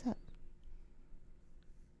should look this up.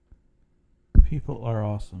 People Are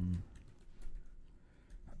Awesome.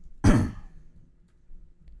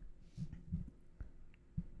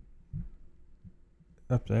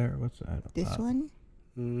 Up there? What's that? This one?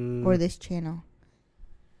 Or this channel?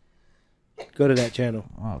 Go to that channel.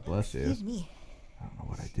 Oh, bless you. Excuse me. I don't know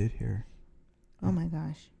what I did here. Oh my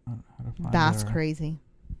gosh. I don't know how to find That's crazy.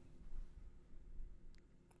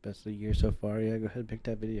 Best of the year so far. Yeah, go ahead and pick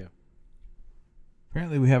that video.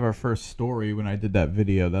 Apparently we have our first story when I did that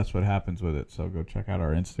video. That's what happens with it. So go check out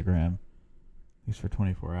our Instagram. At least for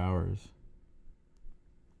 24 hours.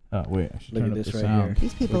 Oh, wait. I should turn up the sound. Here.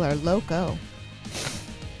 These people are loco.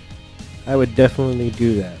 I would definitely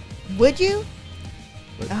do that. Would you?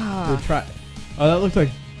 We'll try. Oh, that looks like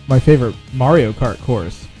my favorite Mario Kart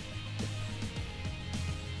course.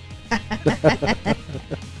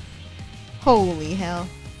 Holy hell.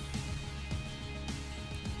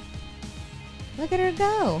 Look at her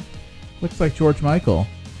go. Looks like George Michael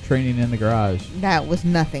training in the garage. That was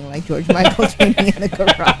nothing like George Michael training in the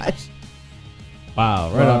garage.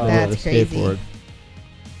 Wow, right on the crazy. Skateboard.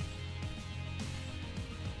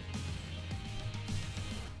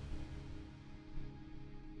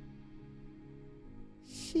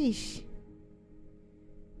 Sheesh.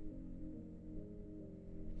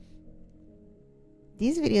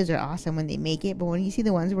 These videos are awesome when they make it, but when you see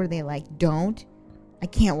the ones where they don't, I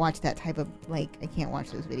can't watch that type of I can't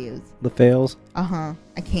watch those videos. The fails? I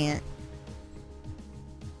can't.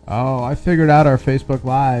 Oh, I figured out our Facebook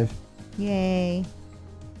Live. Yay.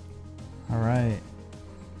 All right.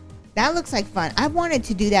 That looks like fun. I wanted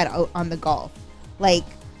to do that on the golf. Like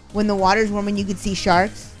when the water's warm and you could see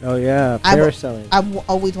sharks. Oh yeah, parasailing. I've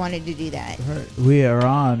always wanted to do that. We are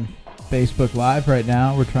on Facebook Live right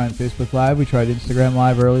now. We're trying Facebook Live. We tried Instagram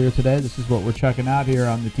Live earlier today. This is what we're checking out here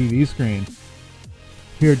on the TV screen.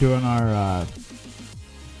 Here doing our...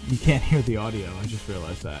 you can't hear the audio. I just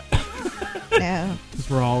realized that. No. Because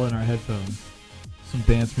we're all in our headphones. Some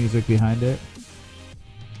dance music behind it.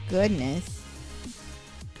 Goodness.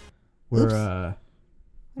 We're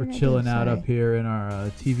chilling out up here in our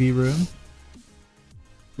TV room.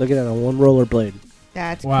 Looking at a one rollerblade.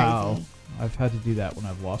 That's wow. crazy. I've had to do that when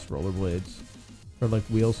I've lost rollerblades. Or like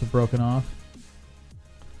wheels have broken off.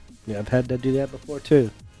 Yeah, I've had to do that before too.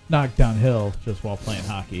 Knocked downhill just while playing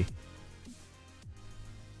hockey.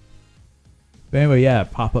 But anyway, yeah,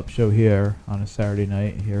 pop-up show here on a Saturday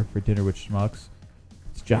night here for Dinner with Schmucks.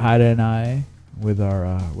 It's Jahida and I with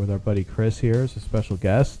our buddy Chris here as a special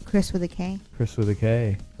guest. Chris with a K. Chris with a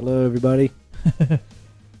K. Hello, everybody.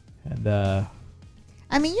 And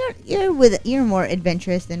I mean, you're more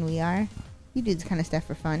adventurous than we are. You do this kind of stuff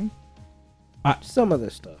for fun. Some of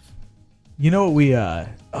this stuff. You know what we I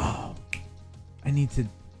need to.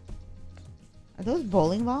 Are those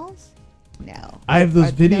bowling balls? No. I have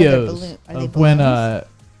those videos of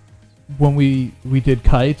when we did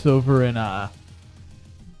kites over in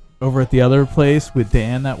over at the other place with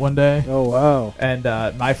Dan that one day. Oh wow! And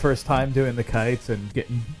my first time doing the kites and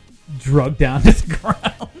getting drugged down to the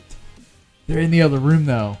ground. They're in the other room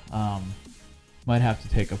though. Might have to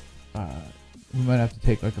take we might have to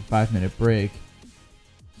take like a 5-minute break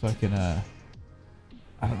so I can I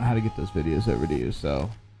don't know how to get those videos over to you, so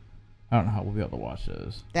I don't know how we'll be able to watch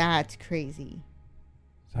those. That's crazy.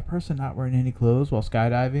 Is that person not wearing any clothes while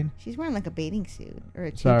skydiving? She's wearing like a bathing suit or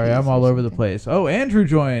a Sorry, I'm all over the place. Oh, Andrew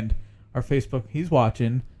joined our Facebook. He's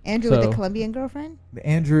watching. Andrew with the Colombian girlfriend?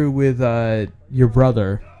 Andrew with your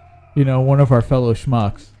brother. You know, one of our fellow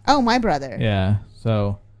schmucks. Oh, my brother. Yeah.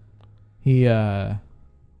 So he No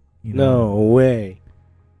way.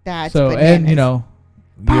 That's so bananas. And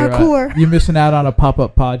parkour. You're missing out on a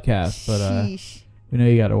pop-up podcast, but Sheesh. we know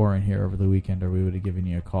you got Oren here over the weekend, or we would have given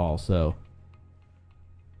you a call. So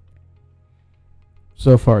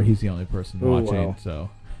far, he's the only person watching. Wow. So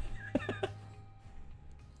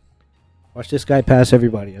watch this guy pass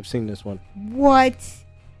everybody. I've seen this one. What?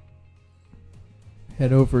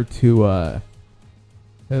 Head over to our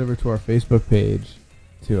Facebook page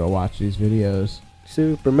to watch these videos.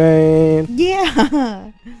 Superman.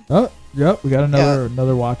 Yeah. Oh, yep. We got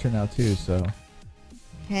another watcher now too. So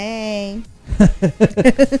hey.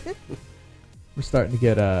 We're starting to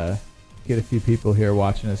get a few people here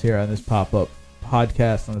watching us here on this pop-up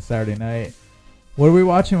podcast on a Saturday night. What are we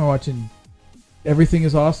watching? We're watching Everything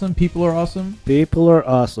is Awesome. People are awesome. People are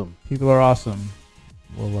awesome. People are awesome.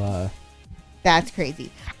 Well, that's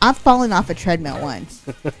crazy. I've fallen off a treadmill once.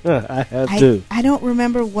 I have too. I don't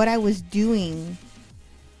remember what I was doing.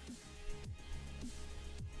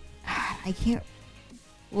 I can't.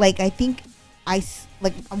 I think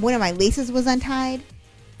one of my laces was untied,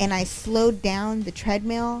 and I slowed down the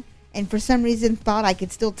treadmill, and for some reason thought I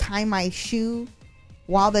could still tie my shoe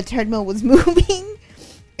while the treadmill was moving,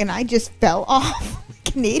 and I just fell off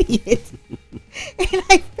like an idiot. And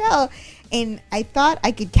I fell, and I thought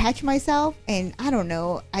I could catch myself, and I don't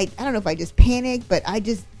know. I don't know if I just panicked, but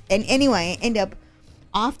anyway, I end up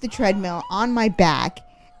off the treadmill on my back,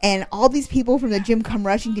 and all these people from the gym come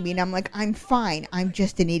rushing to me, and I'm like, I'm fine. I'm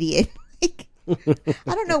just an idiot. I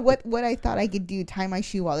don't know what I thought I could do, tie my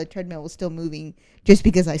shoe while the treadmill was still moving, just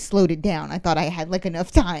because I slowed it down. I thought I had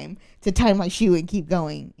enough time to tie my shoe and keep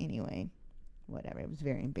going. Anyway, whatever. It was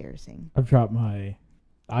very embarrassing. I've dropped my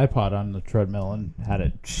iPod on the treadmill and had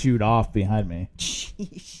it shoot off behind me.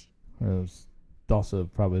 Sheesh. It was also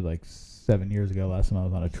probably 7 years ago last time I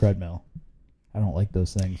was on a treadmill. I don't like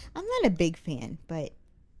those things. I'm not a big fan, but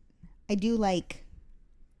I do like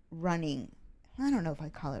running. I don't know if I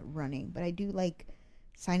call it running, but I do like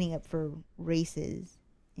signing up for races.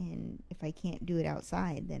 And if I can't do it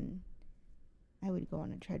outside, then I would go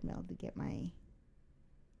on a treadmill to get my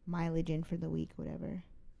mileage in for the week, whatever.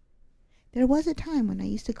 There was a time when I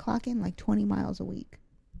used to clock in 20 miles a week.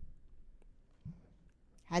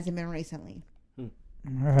 Hasn't been recently. All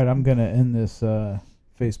right, I'm going to end this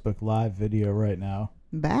Facebook Live video right now.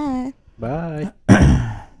 Bye. Bye.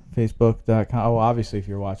 Facebook.com. Oh, obviously, if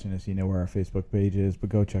you're watching this, you know where our Facebook page is, but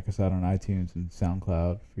go check us out on iTunes and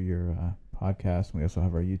SoundCloud for your podcast. We also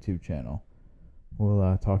have our YouTube channel.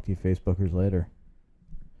 We'll talk to you Facebookers later.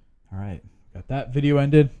 All right. Got that video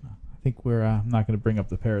ended. I think I'm not going to bring up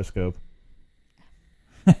the Periscope.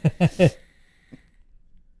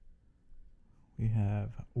 We have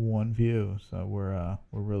one view, so we're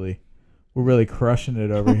really We're really crushing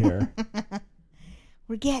it over here.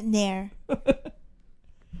 We're getting there.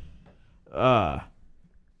 Yeah,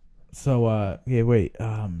 wait.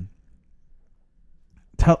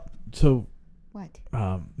 What?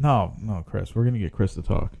 No, Chris. We're gonna get Chris to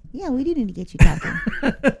talk. Yeah, we do need to get you talking.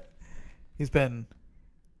 He's been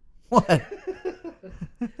what?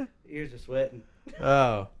 Ears are sweating.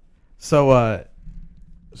 Oh, so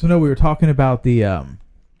no, we were talking about the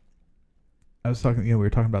we were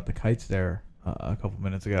talking about the kites there a couple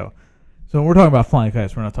minutes ago. So when we're talking about flying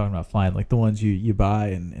kites, we're not talking about flying like the ones you buy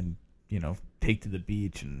and take to the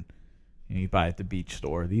beach and you buy at the beach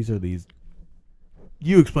store. These are these.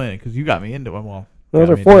 You explain it because you got me into them. Well, those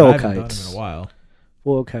are foil kites. I haven't done them in a while.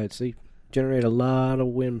 Foil kites. They generate a lot of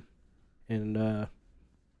wind, and it'll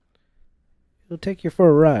take you for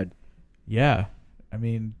a ride. Yeah, I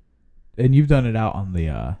mean, and you've done it out on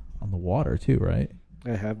the water too, right?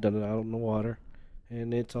 I have done it out on the water,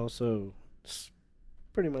 and it's also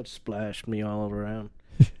pretty much splashed me all around,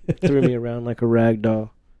 threw me around like a rag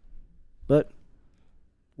doll. But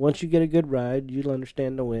once you get a good ride, you'll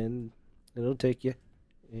understand the wind. It'll take you,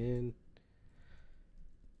 and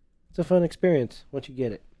it's a fun experience once you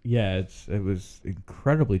get it. Yeah, it was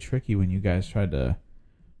incredibly tricky when you guys tried to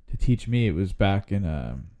teach me. It was back in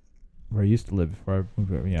where I used to live before I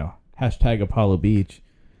moved. Hashtag Apollo Beach.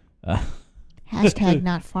 Hashtag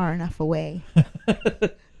not far enough away.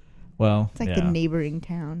 Well, it's like the neighboring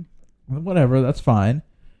town. Whatever, that's fine.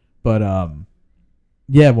 But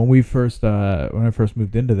yeah, when I first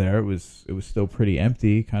moved into there, it was still pretty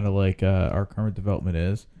empty, kind of like our current development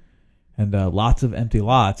is, and lots of empty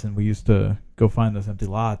lots. And we used to go find those empty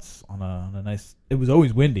lots on a nice. It was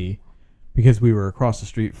always windy because we were across the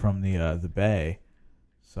street from the bay,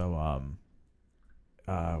 so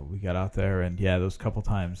we got out there, and yeah, those couple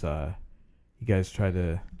times you guys tried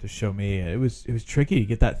to show me. It was tricky to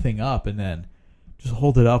get that thing up and then just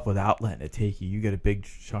hold it up without letting it take you. You get a big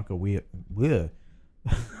chunk of A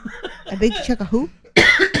big chunk of who?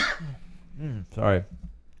 Sorry,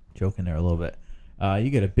 joking there a little bit.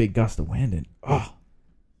 You get a big gust of wind, and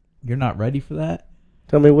you're not ready for that.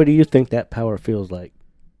 Tell me, what do you think that power feels like?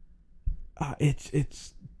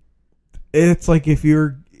 It's like if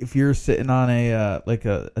you're sitting on a like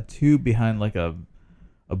a tube behind like a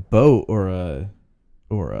boat or a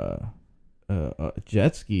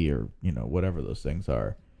jet ski or whatever those things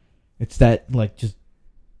are. It's that like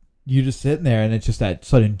you're just sitting there and it's just that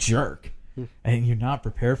sudden jerk and you're not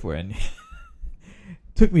prepared for it. And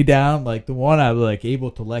took me down, like the one I was like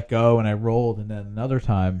able to let go and I rolled, and then another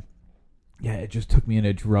time, yeah, it just took me and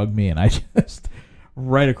it drugged me and I just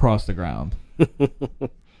right across the ground.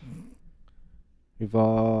 We've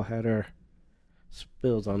all had our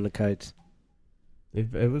spills on the kites.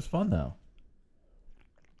 It was fun though.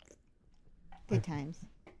 Good times.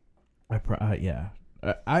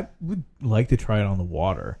 I would like to try it on the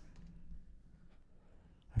water.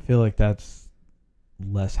 I feel like that's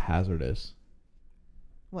less hazardous.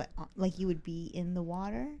 What, like you would be in the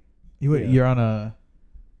water? You're on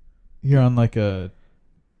like a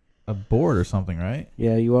board or something, right?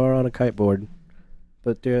 Yeah, you are on a kiteboard,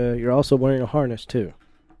 but you're also wearing a harness too.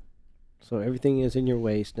 So everything is in your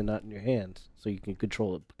waist and not in your hands, so you can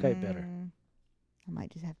control the kite better. I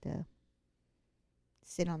might just have to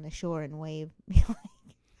sit on the shore and wave.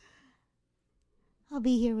 I'll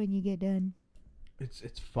be here when you get done.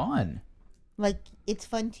 It's fun. Like, it's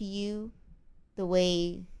fun to you the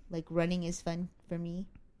way, like, running is fun for me?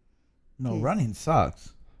 No, running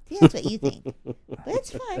sucks. Yeah, that's what you think. But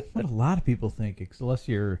it's fun. What a lot of people think, unless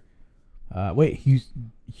you're...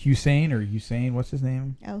 Hussein, what's his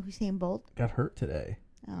name? Oh, Usain Bolt? Got hurt today.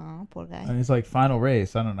 Oh, poor guy. And it's like final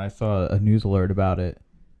race. I don't know. I saw a news alert about it.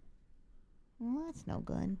 Well, that's no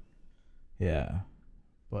good. Yeah.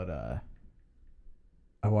 But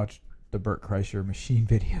I watched the Bert Kreischer machine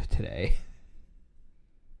video today.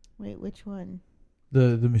 Wait, which one?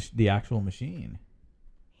 The actual machine.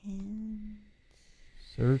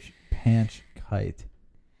 Search Panch Kite.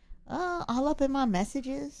 All up in my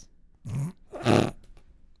messages.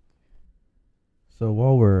 So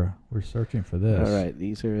while we're searching for this. All right,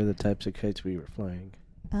 these are the types of kites we were flying.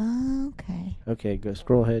 Okay. Okay, go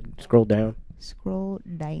scroll ahead, scroll down. Scroll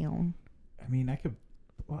down. I mean, I could.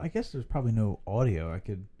 Well, I guess there's probably no audio. I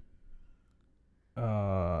could.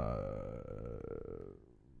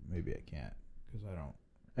 Maybe I can't because I don't.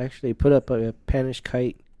 Actually, put up a Panish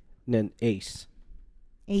kite and then Ace.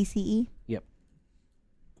 ACE? Yep.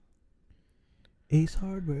 Ace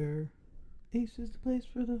Hardware. Ace is the place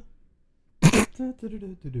for the.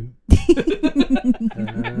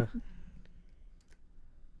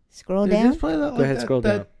 Scroll down. Just play that, Go ahead, scroll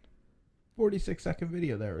down. 46-second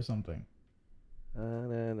video there or something.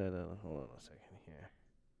 No. Hold on a second here.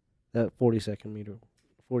 That 40-second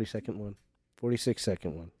one.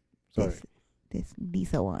 46-second one. Sorry. This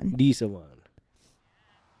Lisa one. Lisa one.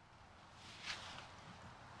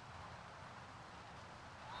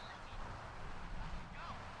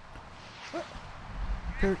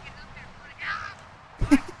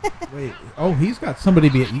 Wait. Oh, he's got somebody.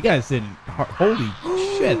 You guys didn't. Holy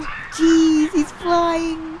shit. Jeez, he's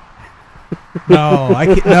flying. No, I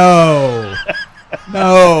can't. No.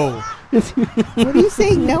 No. What are you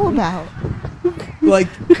saying no about? Like,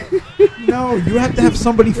 no, you have to have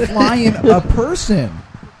somebody flying a person.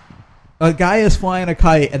 A guy is flying a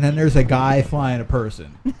kite, and then there's a guy flying a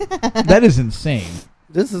person. That is insane.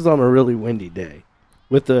 This is on a really windy day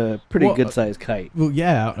with a pretty good-sized kite. Well,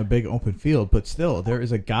 yeah, out in a big open field, but still, there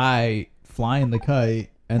is a guy flying the kite,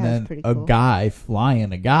 and then a guy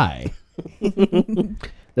flying a guy.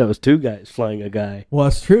 That was two guys flying a guy. Well,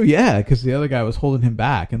 that's true, yeah, because the other guy was holding him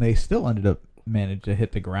back, and they still managed to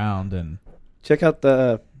hit the ground. And check out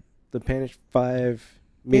the Panish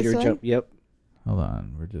 5-meter jump. Yep. Hold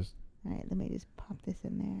on, we're just. All right, let me just pop this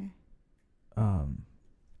in there.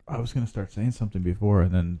 I was gonna start saying something before,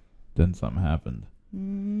 and then something happened.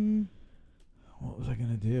 What was I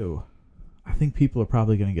gonna do? I think people are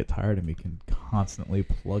probably gonna get tired of me constantly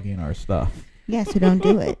plugging our stuff. Yeah, so don't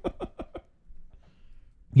do it.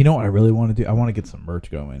 You know what I really want to do? I want to get some merch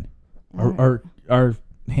going. Our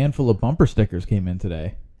handful of bumper stickers came in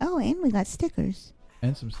today. Oh, and we got stickers.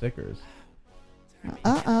 And some stickers.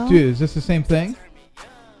 Uh-oh. Dude, is this the same thing?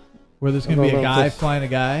 Where there's going to be a guy flying a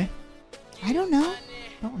guy? I don't know.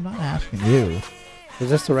 No, I'm not asking you. Is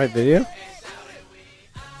this the right video?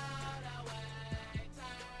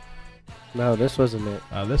 No, this wasn't it.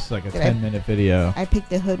 This is like a 10-minute video. I picked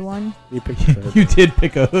the hood one. You picked the hood. You did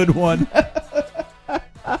pick a hood one.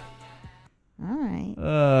 All right.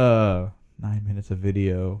 9 minutes of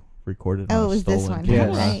video recorded on Oh, a it was this stolen one.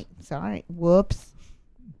 camera. All right. Sorry. Whoops.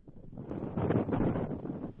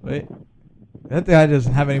 Wait. That guy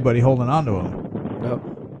doesn't have anybody holding on to him. Nope.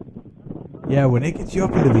 Yeah, when it gets you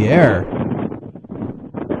up into the air.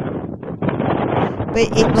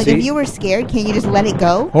 But if you were scared, can you just let it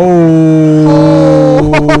go? Holy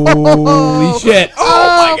shit.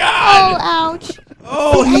 Oh, my God. Oh, ouch.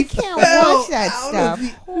 Oh, See, I can't watch that stuff.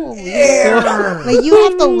 Holy air. Like, you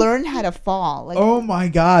have to learn how to fall. Like, oh, my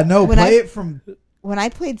God. No, play it from... When I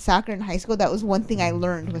played soccer in high school, that was one thing I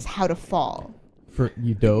learned was how to fall.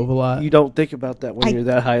 You dove a lot? You don't think about that when you're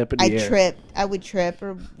that high up in the air. I would trip,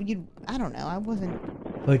 or I don't know. I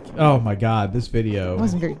wasn't. Like, oh my God, this video. I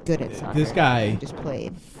wasn't very good at soccer. This guy I just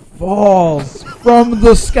played. Falls from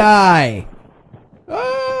the sky.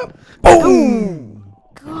 Boom!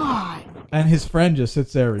 God. And his friend just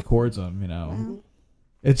sits there and records him, you know.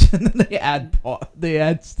 It's and then they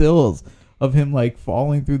add stills of him like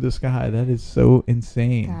falling through the sky. That is so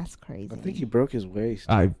insane. That's crazy. I think he broke his waist.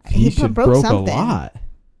 He should broke something. a lot.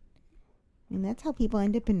 And that's how people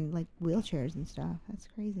end up in like wheelchairs and stuff. That's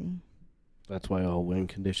crazy. That's why all wind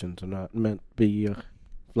conditions are not meant to be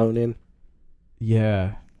flown in.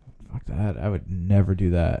 Yeah. Fuck that. I would never do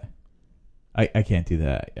that. I can't do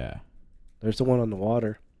that, yeah. There's the one on the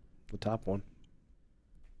water. The top one.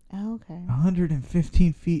 Oh, okay.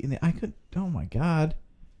 115 feet in the... I could... Oh, my God.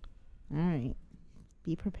 All right.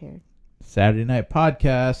 Be prepared. Saturday Night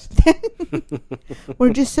Podcast.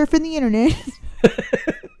 We're just surfing the internet.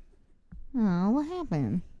 Oh, what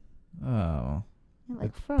happened? Oh. It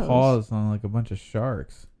like froze. Paused on like a bunch of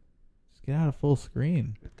sharks. Just get out of full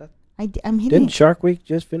screen. I'm hitting. Didn't Shark Week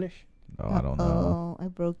just finish? Oh, I don't know. Oh, I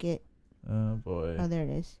broke it. Oh, boy. Oh, there it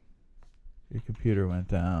is. Your computer went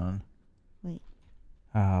down. Wait.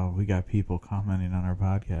 Oh, we got people commenting on our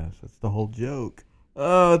podcast. That's the whole joke.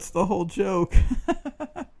 Oh, it's the whole joke.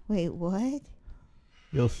 Wait, what?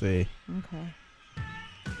 You'll see. Okay.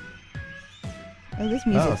 Oh, this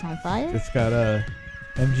music's on fire? It's got a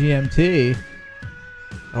MGMT.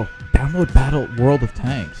 Oh, download Battle World of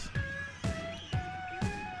Tanks.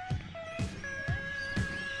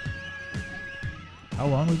 How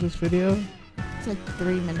long was this video? It's like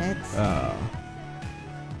 3 minutes. Oh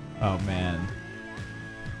man.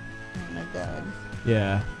 Oh my God.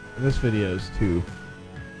 Yeah, this video is too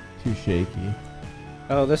shaky.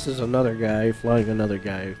 Oh, this is another guy flying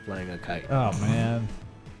a kite. Oh man.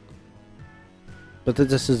 But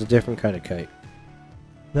this is a different kind of kite.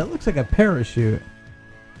 That looks like a parachute.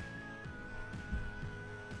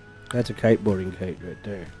 That's a kiteboarding kite right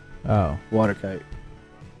there. Oh. Water kite.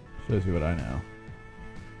 Shows you what I know.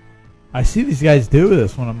 I see these guys do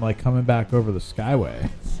this when I'm like coming back over the Skyway.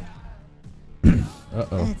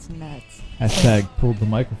 Uh-oh. That's nuts. Hashtag pulled the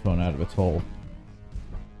microphone out of its hole.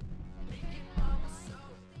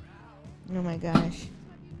 Oh my gosh.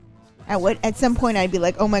 At some point I'd be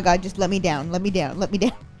like, oh my god, just let me down, let me down, let me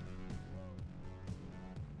down.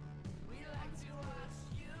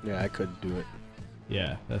 Yeah, I couldn't do it.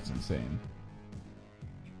 Yeah, that's insane.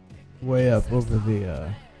 Way up over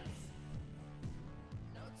the.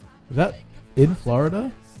 Is that in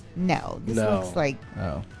Florida? No, this No. looks like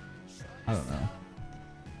Oh, I don't know.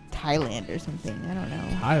 Thailand or something. I don't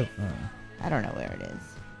know. I don't know where it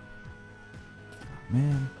is.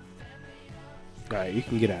 Man, All right, you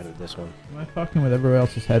can get out of this one. am I fucking with everybody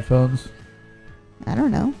else's headphones? I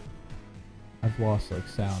don't know. I've lost like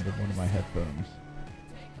sound in one of my headphones.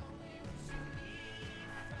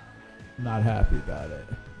 Not happy about it.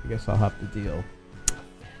 I guess I'll have to deal.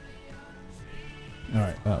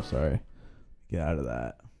 Alright. Oh, sorry. Get out of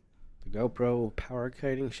that. The GoPro power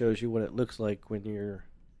kiting shows you what it looks like when you're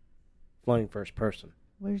flying first person.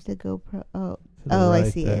 Where's the GoPro? Oh, To the I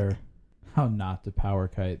right see there. it. How not to power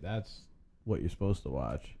kite. That's what you're supposed to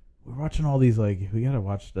watch. We're watching all these, like, we gotta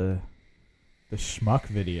watch the schmuck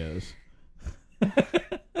videos.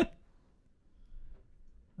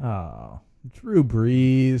 Oh. Drew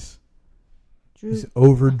Brees. He's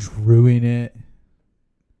over-drewing it.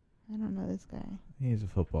 I don't know this guy. He's a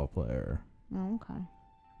football player. Oh, okay.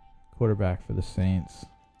 Quarterback for the Saints.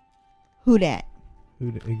 Who dat?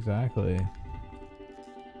 Exactly.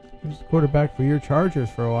 He was the quarterback for your Chargers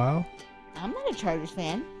for a while. I'm not a Chargers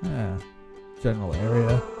fan. Yeah. General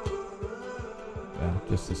area. Yeah,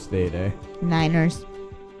 just the state, eh? Niners.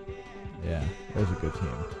 Yeah, there's a good team.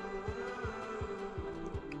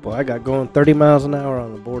 Boy, I got going 30 miles an hour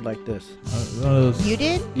on a board like this. One of those You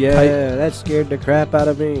did? Yeah, that scared the crap out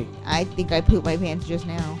of me. I think I pooped my pants just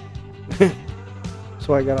now. That's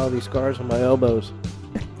why I got all these scars on my elbows.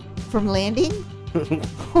 From landing?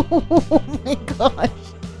 Oh my gosh.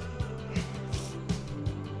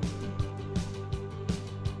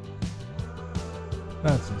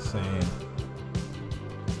 That's insane.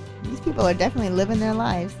 These people are definitely living their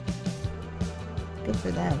lives. Good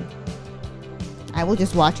for them. I will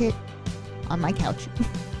just watch it on my couch.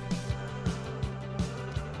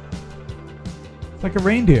 It's like a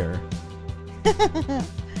reindeer.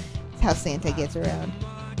 That's how Santa gets around.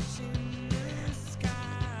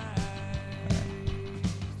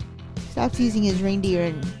 Stops using his reindeer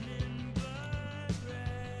and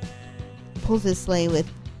pulls his sleigh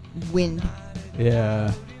with wind.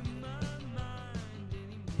 Yeah.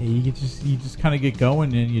 You just kind of get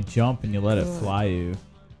going and you jump and you let it fly you.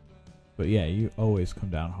 But yeah, you always come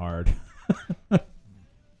down hard.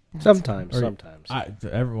 Sometimes.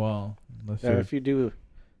 Unless If you do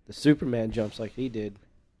the Superman jumps like he did,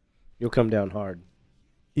 you'll come down hard.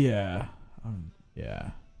 Yeah.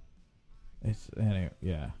 Yeah. It's anyway,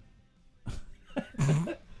 yeah.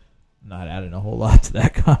 Not adding a whole lot to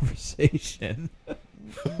that conversation.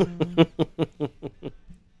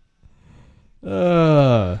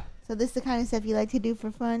 So this is the kind of stuff you like to do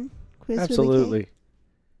for fun, Chris? Absolutely.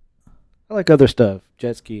 I like other stuff.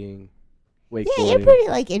 Jet skiing, wakeboarding. Yeah, you're pretty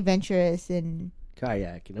like adventurous and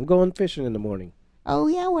kayaking. I'm going fishing in the morning. Oh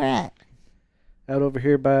yeah, where at? Out over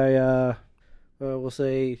here by we'll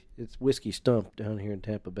say it's Whiskey Stump down here in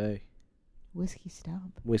Tampa Bay. Whiskey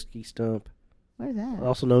Stump. Whiskey Stump. Where's that?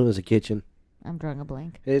 Also known as a kitchen. I'm drawing a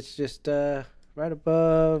blank. It's just right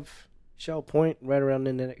above Shell Point, right around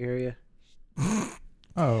in that area.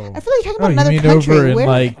 Oh. I feel like you're talking about another you mean country. over in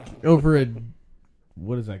Where? over in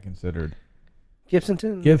what is that considered?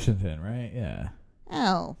 Gibsonton. Gibsonton, right? Yeah.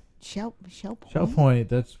 Oh, Shell Point. Shell Point.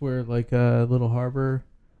 That's where like a little harbor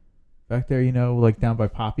back there. Like down by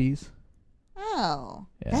Poppies. Oh,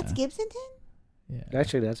 Yeah. that's Gibsonton. Yeah.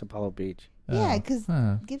 Actually, that's Apollo Beach. Yeah, because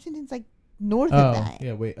Huh. Gibsonton's like north of that.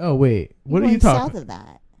 Yeah. Wait. Oh, wait. What You're are you going talking? south of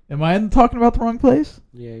that? Am I talking about the wrong place?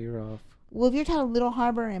 Yeah, you're off. Well, if you're talking Little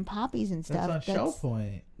Harbor and Poppies and stuff, That's on Shell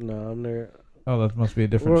Point. No, I'm there. Oh, that must be a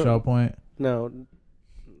different We're- Shell Point. No,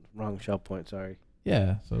 wrong Shell Point. Sorry.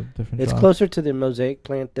 Yeah. So different. It's Shell. closer to the Mosaic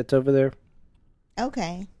plant that's over there.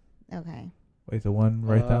 Okay. Wait, the one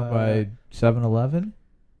right down by 7-Eleven?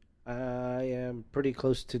 I am pretty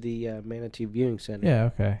close to the Manatee Viewing Center. Yeah.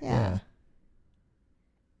 Okay. Yeah.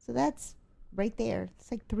 So that's right there. It's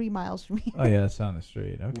like 3 miles from here. Oh yeah, that's down the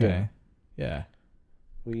street. Okay. Yeah.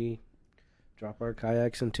 We drop our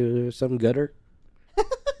kayaks into some gutter,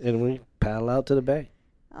 and we paddle out to the bay.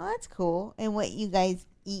 Oh, that's cool. And what, you guys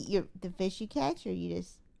eat the fish you catch, or you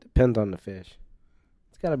just... Depends on the fish.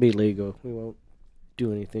 It's got to be legal. We won't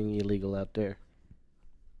do anything illegal out there.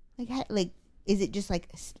 Like, is it just like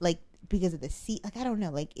because of the like, I don't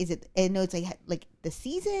know, like, is it, I know it's like the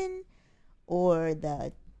season or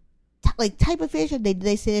the type of fish, or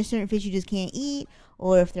they say there's certain fish you just can't eat,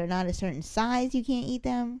 or if they're not a certain size you can't eat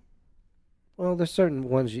them? Well, there's certain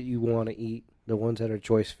ones that you want to eat. The ones that are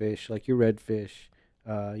choice fish, like your redfish.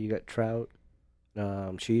 You got trout,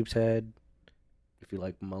 sheep's head. If you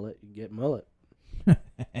like mullet, you get mullet.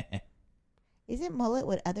 Isn't mullet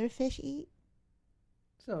what other fish eat?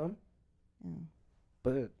 Some. Oh.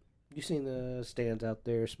 But you seen the stands out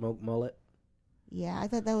there, smoked mullet? Yeah, I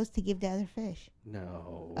thought that was to give to other fish.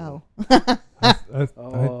 No. Oh.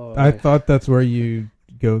 I thought that's where you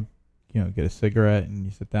go, get a cigarette and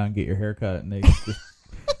you sit down and get your hair cut, and they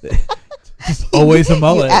just always a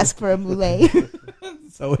mullet. You ask for a mullet.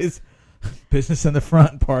 It's always business in the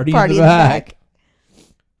front, party in the in back.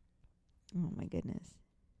 Oh my goodness.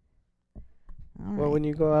 Well, when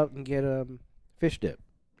you go out and get fish dip,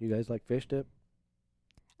 you guys like fish dip?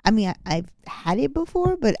 I mean, I've had it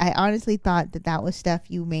before, but I honestly thought that was stuff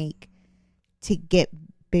you make to get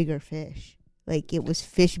bigger fish. Like it was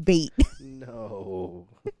fish bait. No.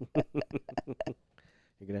 You're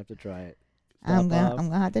gonna have to try it. I'm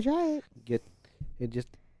gonna have to try it. Just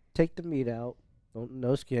take the meat out,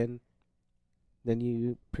 no skin. Then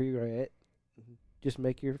you pre-fry it. Just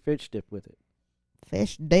make your fish dip with it.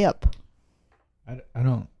 Fish dip. I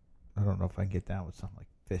don't know if I can get down with something like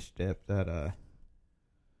fish dip. That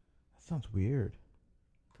sounds weird.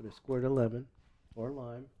 Put a squirt of lemon or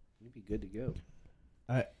lime. You'd be good to go.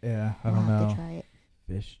 I I'll don't have know. to try it.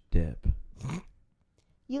 Fish dip.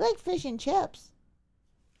 You like fish and chips.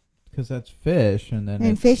 Because that's fish, and then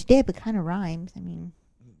And fish dip, it kind of rhymes. I mean.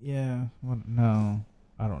 Yeah. Well, no.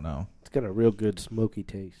 I don't know. It's got a real good smoky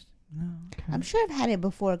taste. No. Okay. I'm sure I've had it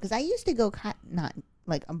before because I used to go not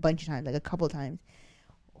like a bunch of times, like a couple times.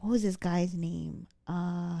 What was this guy's name?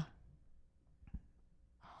 Oh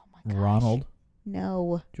my gosh. Ronald.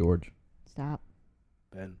 No. George. Stop.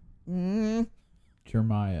 Ben.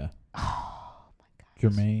 Jeremiah. Oh my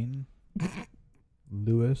gosh. Jermaine.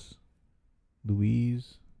 Louis.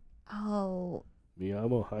 Louise. Oh. Me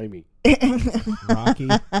llamo Jaime. Rocky.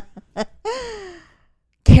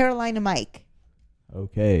 Carolina Mike.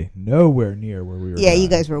 Okay, nowhere near where we were. Yeah, you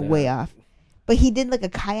guys were way off. But he did like a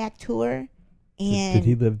kayak tour, and Did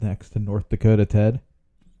he live next to North Dakota Ted?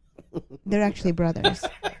 they're actually brothers.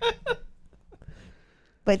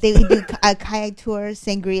 But they would do a kayak tour,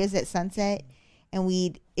 sangrias at sunset, and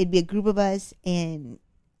it'd be a group of us, and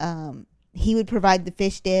he would provide the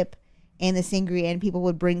fish dip and the sangria, and people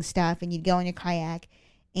would bring stuff, and you'd go on your kayak,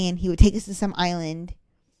 and he would take us to some island,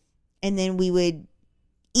 and then we would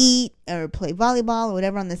eat or play volleyball or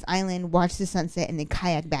whatever on this island, watch the sunset, and then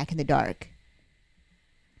kayak back in the dark.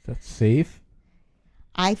 Is that safe?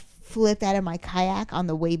 I flipped out of my kayak on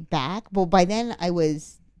the way back. Well, by then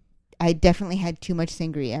I definitely had too much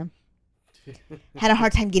sangria. Had a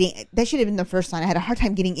hard time that should have been the first sign. I had a hard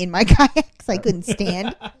time getting in my kayak because I couldn't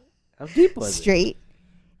stand How deep was straight.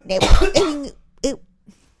 It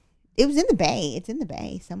was in the bay. It's in the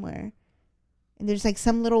bay somewhere. And there's like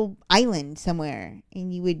some little island somewhere.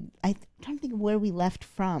 And I'm trying to think of where we left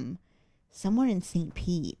from. Somewhere in St.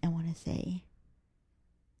 Pete, I want to say.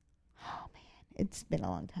 Oh, man. It's been a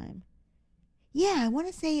long time. Yeah, I want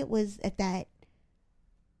to say it was at that,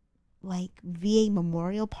 like, VA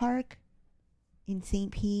Memorial Park in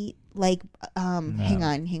St. Pete. Like, No. hang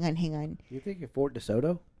on. You think of Fort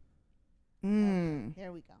DeSoto?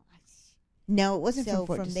 There we go. No, it wasn't from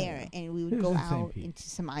Fort there, DeSoto. and we would It was go in St. out Pete. into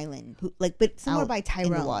some island, but somewhere out by in the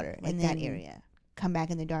Tyrone, water, like and that then area. Come back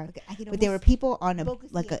in the dark. I could But there were almost people on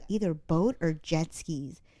focus a either boat or jet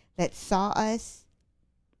skis that saw us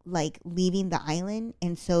like leaving the island,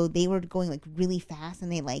 and so they were going like really fast,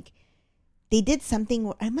 and they did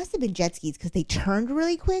something. It must have been jet skis because they turned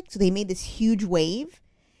really quick, so they made this huge wave,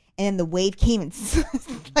 and then the wave came and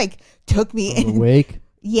like took me The wake.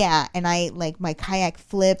 Yeah, and my kayak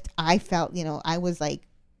flipped. I felt, I was like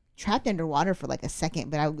trapped underwater for like a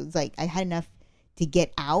second, but I was like, I had enough to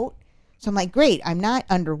get out. So I'm like, great, I'm not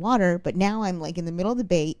underwater, but now I'm like in the middle of the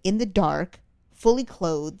bay, in the dark, fully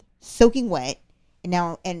clothed, soaking wet,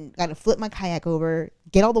 and got to flip my kayak over,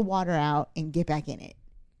 get all the water out, and get back in it.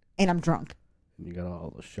 And I'm drunk. And you got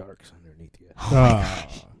all the sharks underneath you. Oh my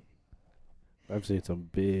gosh. I've seen some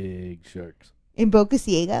big sharks. In Boca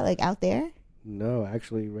Ciega, like out there? No,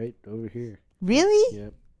 actually right over here. Really?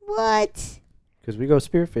 Yep. What? Because we go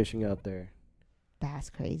spearfishing out there.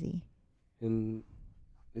 That's crazy. And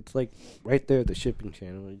it's like right there at the shipping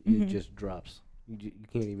channel. It Mhm. just drops. You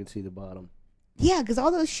can't even see the bottom. Yeah, because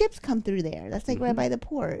all those ships come through there. That's like right Mhm. by the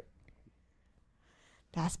port.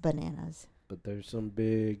 That's bananas. But there's some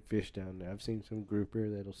big fish down there. I've seen some grouper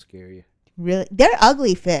that'll scare you. Really, they're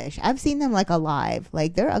ugly fish. I've seen them like alive.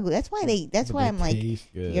 Like they're ugly. That's why But I'm they like, taste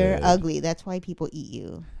you're good. ugly. That's why people eat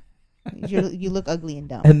you. You look ugly and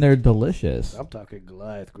dumb. And they're delicious. I'm talking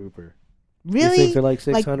Goliath grouper. These Really? things are like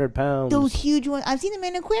 600 pounds. Those huge ones. I've seen them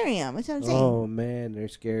in an aquarium. That's what I'm saying. Oh man, they're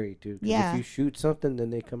scary too. 'Cause Yeah. If you shoot something, then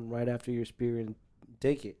they come right after your spear and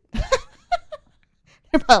take it.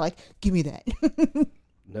 They're probably like, give me that.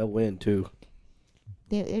 They'll win too.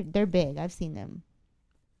 They're big. I've seen them.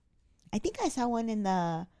 I think I saw one in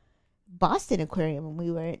the Boston Aquarium when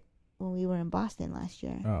we were in Boston last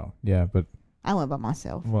year. Oh, yeah, but I went by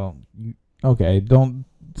myself. well, don't.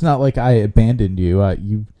 It's not like I abandoned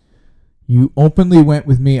you. You openly went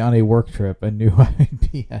with me on a work trip and knew I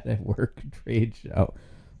would be at a work trade show.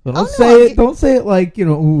 So don't say it like,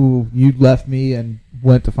 ooh, you left me and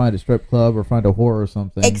went to find a strip club or find a whore or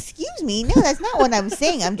something. Excuse me. No, that's not what I'm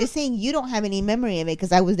saying. I'm just saying you don't have any memory of it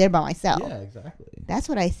because I was there by myself. Yeah, exactly. That's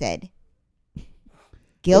what I said. It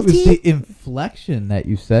Guilty? was the inflection that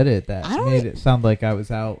you said it that made it sound like I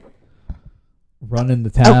was out running the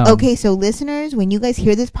town. Oh, okay, so listeners, when you guys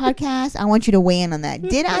hear this podcast, I want you to weigh in on that.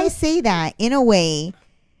 Did I say that in a way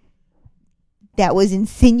that was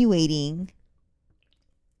insinuating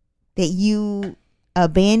that you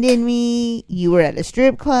abandoned me, you were at a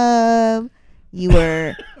strip club, you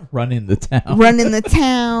were running the town?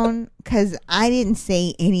 Because I didn't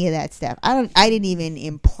say any of that stuff. I didn't even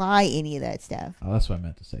imply any of that stuff. Oh, that's what I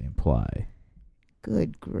meant to say, imply.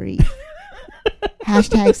 Good grief.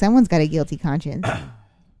 Hashtag someone's got a guilty conscience.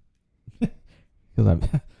 Because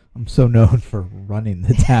I'm so known for running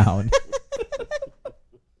the town.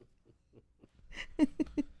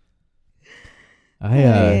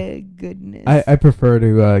 Goodness. I prefer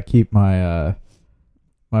to keep my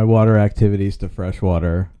my water activities to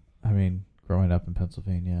freshwater. I mean, growing up in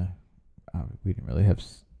Pennsylvania, we didn't really have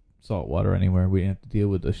salt water anywhere. We didn't have to deal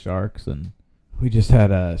with the sharks, and we just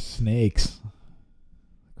had snakes.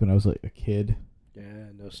 When I was like a kid. Yeah,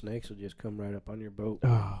 and those snakes will just come right up on your boat.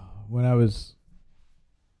 When I was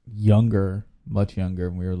younger, much younger,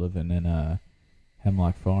 and we were living in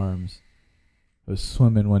Hemlock Farms, I was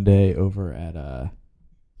swimming one day over at I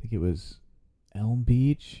think it was Elm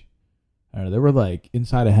Beach. I don't know. They were like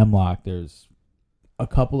inside of Hemlock. There's a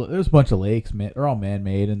bunch of lakes. They're all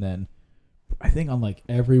man-made, and then I think on like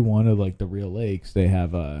every one of like the real lakes, they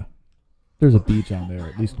have there's a beach on there,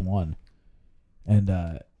 at least one,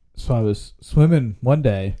 and so I was swimming one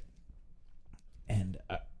day, and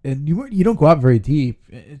you don't go out very deep.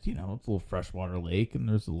 It's a little freshwater lake, and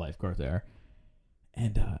there's a lifeguard there.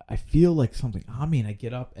 And I feel like something on me, and I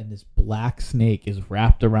get up, and this black snake is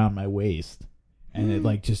wrapped around my waist, and it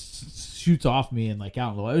like just shoots off me and like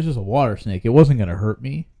out in the water. It was just a water snake. It wasn't gonna hurt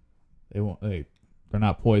me. They're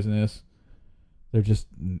not poisonous. They're just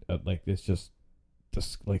like it's just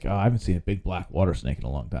like I haven't seen a big black water snake in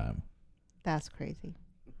a long time. That's crazy.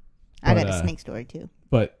 I got a snake story too.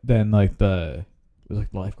 But then the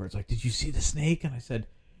lifeguard's like, "Did you see the snake?" And I said,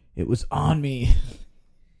 "It was on me."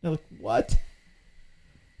 They're like, "What?"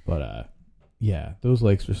 But yeah, those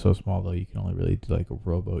lakes are so small though. You can only really do like a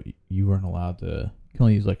rowboat. You weren't allowed to. You can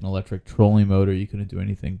only use like an electric trolling motor. You couldn't do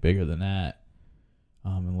anything bigger than that,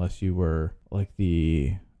 unless you were like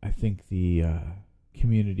the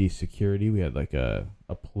community security. We had like a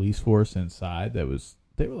police force inside they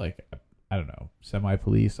were like, I don't know,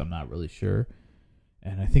 semi-police. I'm not really sure.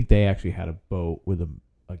 And I think they actually had a boat with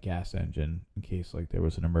a gas engine in case like there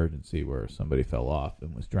was an emergency where somebody fell off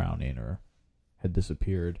and was drowning or had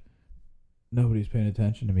disappeared. Nobody's paying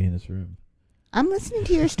attention to me in this room. I'm listening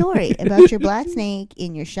to your story about your black snake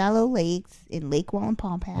in your shallow lakes in Lake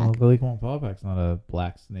Wallenpaupack. Well, the Lake Wallenpaupack's not a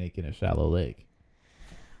black snake in a shallow lake.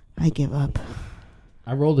 I give up.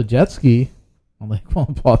 I rolled a jet ski on Lake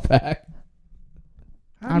Wallenpaupack.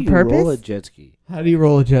 How do you roll a jet ski? How do you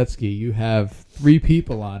roll a jet ski? You have 3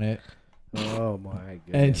 people on it. Oh my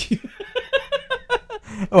goodness! And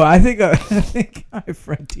I think my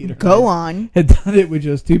friend Tito had done it with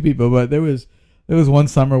just 2 people. But there was one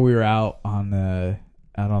summer we were out on the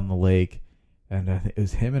lake, and it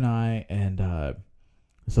was him and I and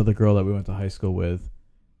this other girl that we went to high school with,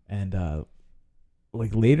 and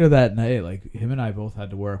like later that night, like him and I both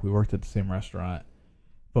had to work. We worked at the same restaurant.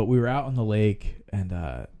 But we were out on the lake, and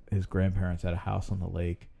his grandparents had a house on the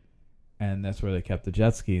lake, and that's where they kept the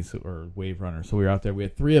jet skis or wave runners. So we were out there. We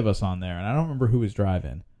had 3 of us on there, and I don't remember who was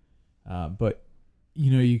driving. But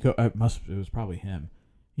you go. It was probably him.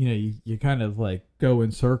 You kind of like go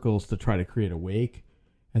in circles to try to create a wake,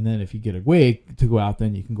 and then if you get a wake to go out,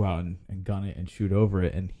 then you can go out and gun it and shoot over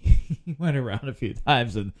it. And he went around a few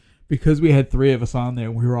times, and because we had 3 of us on there,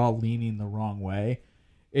 and we were all leaning the wrong way,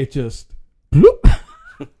 it just bloop.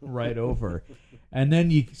 Right over, and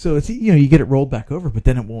then you get it rolled back over, but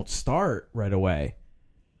then it won't start right away.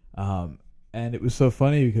 And it was so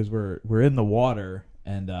funny because we're in the water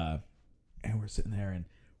and we're sitting there and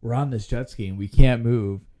we're on this jet ski and we can't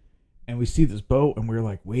move, and we see this boat and we're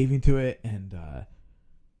like waving to it, and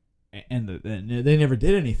they never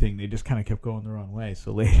did anything. They just kind of kept going their own way.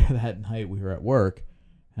 So later that night we were at work,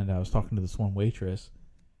 and I was talking to this one waitress,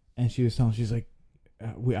 and she's like,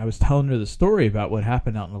 I was telling her the story about what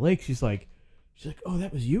happened out in the lake. She's like, oh,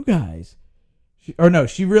 that was you guys.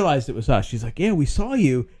 She realized it was us. She's like, yeah, we saw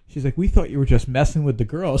you. She's like, we thought you were just messing with the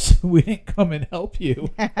girls, so we didn't come and help you.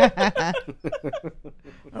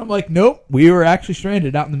 I'm like, nope, we were actually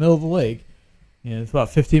stranded out in the middle of the lake. Yeah, it's about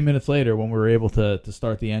 15 minutes later when we were able to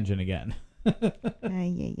start the engine again. Yeah,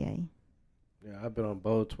 I've been on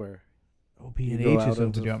boats where OP&H is.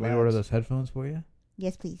 Would you want me to order those headphones for you?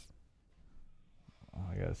 Yes, please. Oh,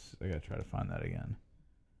 I gotta try to find that again.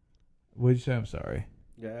 What'd you say? I'm sorry.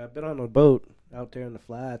 Yeah, I've been on a boat out there in the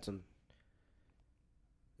flats, and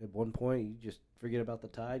at one point you just forget about the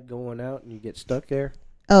tide going out and you get stuck there.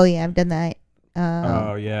 Oh yeah, I've done that.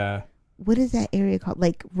 Oh yeah. What is that area called?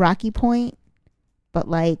 Like Rocky Point, but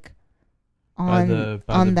like on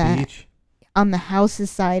the beach, on the houses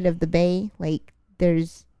side of the bay. Like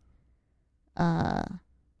there's, I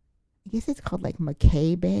guess it's called like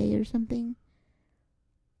McKay Bay or something.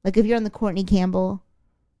 Like if you're on the Courtney Campbell,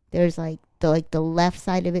 there's like the left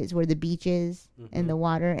side of it is where the beach is and the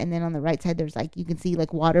water, and then on the right side there's like you can see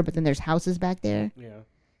like water, but then there's houses back there. Yeah.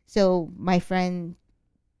 So my friend's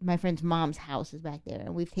mom's house is back there,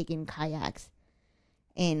 and we've taken kayaks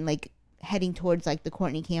and like heading towards like the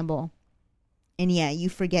Courtney Campbell. And yeah, you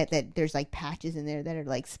forget that there's like patches in there that are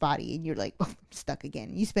like spotty, and you're like, oh, I'm stuck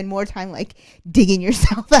again. You spend more time like digging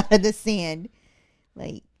yourself out of the sand,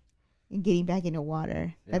 like, and getting back into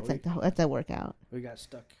water. Yeah, that's a workout. We got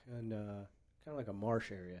stuck in kind of like a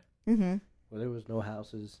marsh area where there was no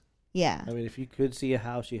houses. Yeah. I mean, if you could see a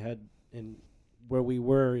house, you had, in where we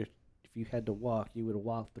were, if you had to walk, you would have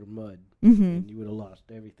walked through mud, and you would have lost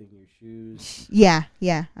everything, your shoes. Yeah.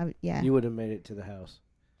 You would have made it to the house.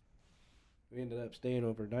 We ended up staying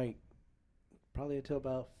overnight, probably until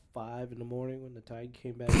about 5 in the morning when the tide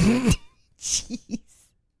came back. Jeez.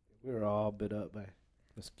 We were all bit up by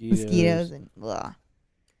mosquitoes and blah.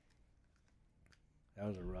 That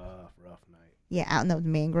was a rough night. Yeah, out in those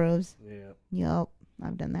mangroves. Yeah. Yup.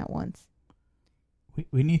 I've done that once.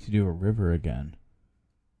 We need to do a river again.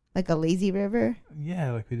 Like a lazy river?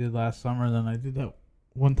 Yeah, like we did last summer, and then I did that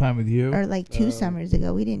one time with you. Or like 2 summers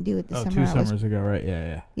ago. We didn't do it this summer. 2 summers ago, right?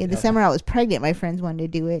 Yeah. Yeah, the summer I was pregnant, my friends wanted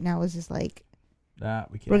to do it, and I was just like,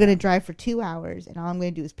 we're going to drive for 2 hours, and all I'm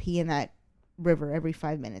going to do is pee in that river every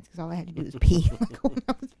 5 minutes, because all I had to do was pee like when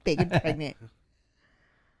I was big and pregnant.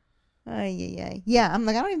 Yeah, I'm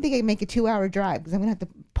like, I don't even think I can make a 2-hour drive, because I'm going to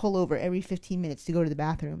have to pull over every 15 minutes to go to the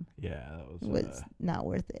bathroom. Yeah, that was not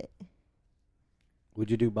worth it.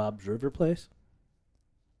 Would you do Bob's River Place?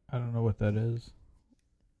 I don't know what that is.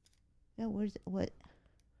 No, where's it? What?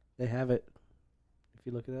 They have it. If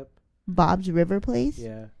you look it up. Bob's River Place?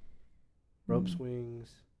 Yeah. Rope swings.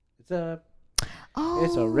 It's a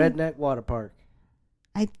redneck water park.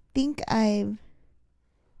 I think I've...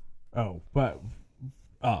 Oh, but...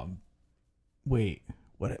 wait.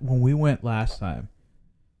 What? When we went last time...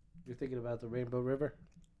 You're thinking about the Rainbow River?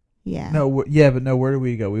 Yeah. No, but no, where did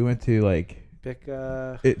we go? We went to, like... Pick,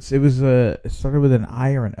 it started with an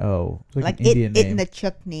I or an O. It was like an Indian name. In the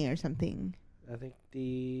Chutney or something. I think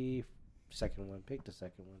the second one. Pick the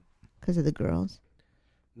second one. Because of the girls?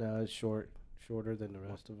 No, it's shorter than the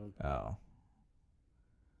rest of them. Oh.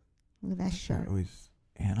 Look at that shark. Always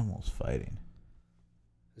animals fighting.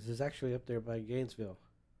 This is actually up there by Gainesville.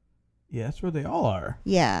 Yeah, that's where they all are.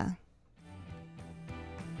 Yeah.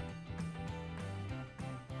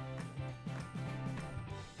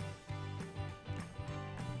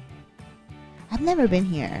 I've never been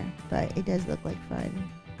here, but it does look like fun.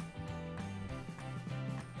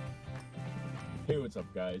 Hey, what's up,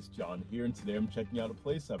 guys? John here, and today I'm checking out a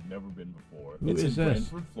place I've never been before. Who it's is in this?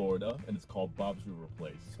 Brantford, Florida, and it's called Bob's River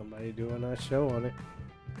Place. Somebody doing a show on it.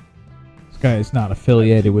 This guy is not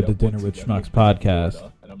affiliated with the Dinner with Schmucks podcast.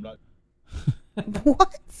 Florida, and I'm not...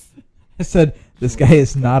 What? I said this guy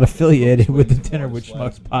is not affiliated with the Dinner with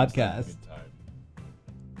Schmucks podcast.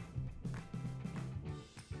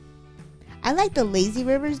 I like the lazy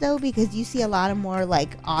rivers though, because you see a lot of more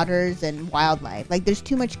like otters and wildlife. Like there's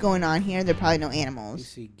too much going on here. There are probably no animals. You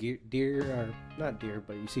see deer, or not deer,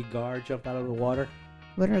 but you see gar jump out of the water.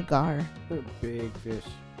 What are gar? They're big fish.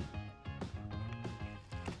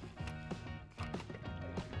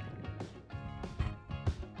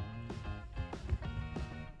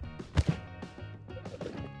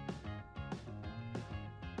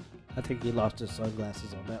 I think he lost his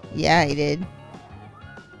sunglasses on that one. Yeah, he did.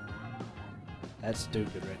 That's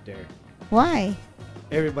stupid right there. Why?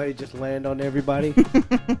 Everybody just land on everybody.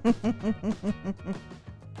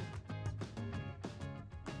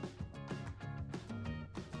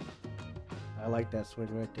 I like that swing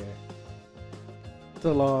right there. It's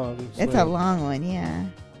a long swing. It's a long one, yeah.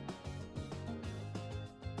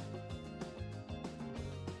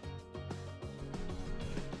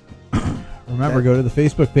 Remember, go to the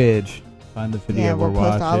Facebook page. Find the video Yeah, we're we'll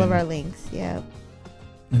post watching. all of our links. Yeah.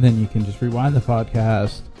 And then you can just rewind the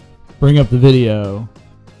podcast, bring up the video,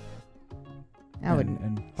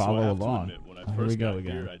 and follow So I have to along. admit, when I Here we first go got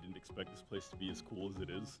again. here, I didn't expect this place to be as cool as it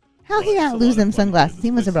is. How he not lose them sunglasses?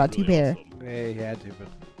 He must have brought 2 pair. Yeah, he had to, but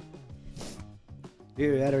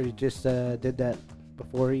dude, that already just did that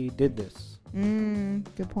before he did this.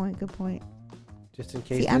 Good point. Good point. Just in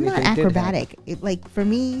case. See, I'm not anything did happen. acrobatic. Like for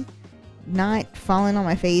me, not falling on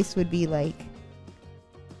my face would be like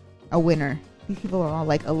a winner. These people are all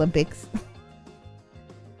like Olympics.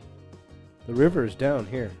 The river is down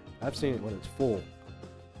here. I've seen it when it's full.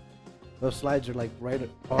 Those slides are like right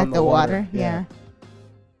on At the water. Yeah.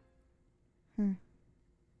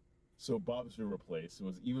 So Bob's River Place, it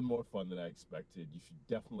was even more fun than I expected. You should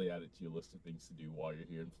definitely add it to your list of things to do while you're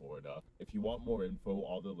here in Florida. If you want more info,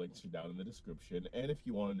 all the links are down in the description. And if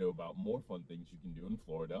you want to know about more fun things you can do in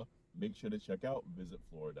Florida, make sure to check out Visit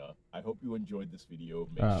Florida. I hope you enjoyed this video.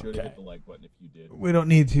 Make sure to hit the like button if you did. We don't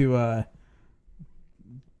need to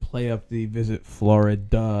play up the Visit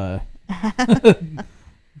Florida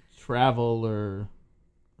travel or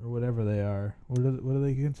whatever they are. What are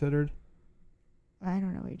they considered? I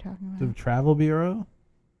don't know what you're talking The about. travel bureau?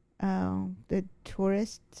 Oh, the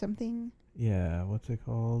tourist something? Yeah, what's it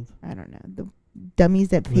called? I don't know. The dummies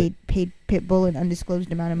that paid Pitbull an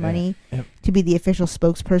undisclosed amount of money Yep. to be the official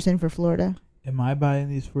spokesperson for Florida. Am I buying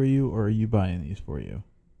these for you, or are you buying these for you?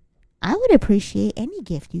 I would appreciate any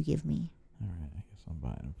gift you give me. All right, I guess I'm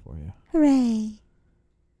buying them for you. Hooray.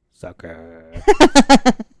 Sucker.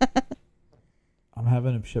 I'm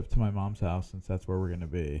having them shipped to my mom's house since that's where we're going to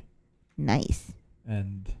be. Nice.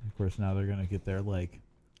 And, of course, now they're going to get there, like,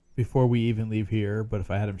 before we even leave here. But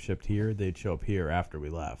if I had them shipped here, they'd show up here after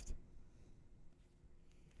we left.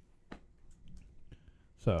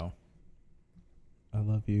 So, I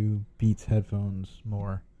love you, Beats headphones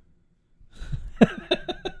more.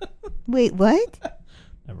 Wait, what?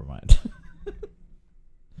 Never mind.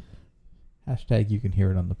 Hashtag you can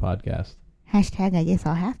hear it on the podcast. Hashtag I guess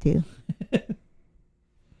I'll have to.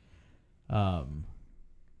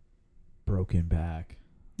 Broken Back.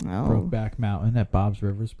 Oh. Brokeback Mountain at Bob's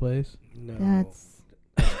Rivers place. No. That's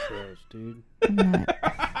gross, dude. I'm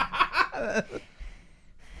not.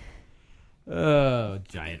 Oh,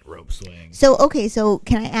 giant rope swing. So, okay, so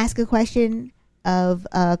can I ask a question of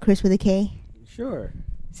Chris with a K? Sure.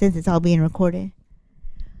 Since it's all being recorded.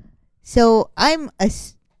 So,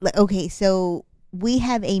 okay, so we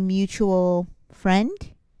have a mutual friend.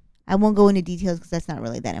 I won't go into details because that's not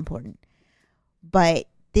really that important. But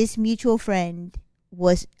this mutual friend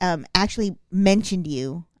was actually mentioned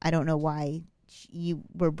you. I don't know why you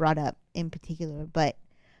were brought up in particular, but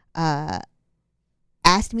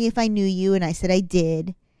asked me if I knew you, and I said I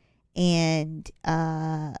did. And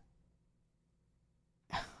I'm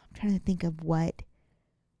trying to think of what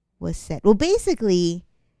was said. Well, basically,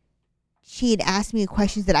 she had asked me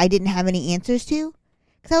questions that I didn't have any answers to.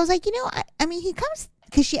 Because I was like, I mean, he comes...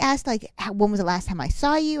 Because she asked, like, when was the last time I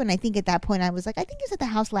saw you? And I think at that point I was like, I think he was at the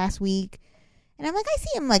house last week. And I'm like, I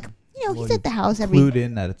see him, like, he's at the house every... Clued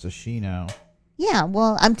in that it's a she now. Yeah,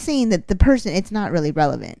 well, I'm saying that the person, it's not really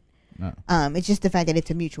relevant. No. It's just the fact that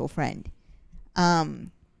it's a mutual friend. But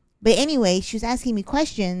anyway, she was asking me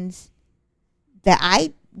questions that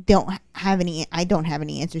I don't have any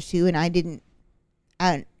answers to, and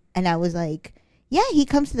and I was like, yeah, he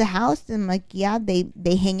comes to the house, and I'm like, yeah,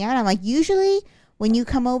 they hang out. I'm like, usually when you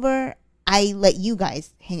come over, I let you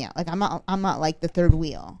guys hang out. Like I'm not like the third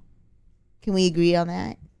wheel. Can we agree on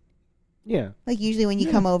that? Yeah. Like usually when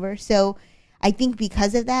you come over. So I think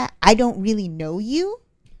because of that, I don't really know you.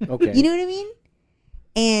 Okay. You know what I mean?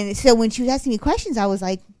 And so when she was asking me questions, I was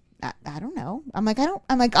like, I don't know. I'm like,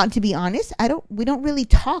 to be honest, we don't really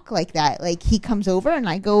talk like that. Like he comes over and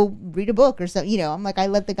I go read a book or something, I'm like, I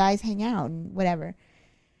let the guys hang out and whatever.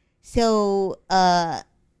 So,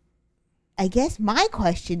 I guess my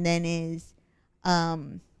question then is, are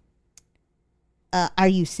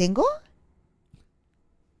you single?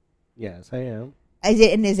 Yes, I am. Is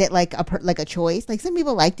it like a choice? Like some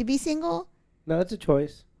people like to be single? No, it's a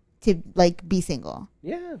choice. To like be single?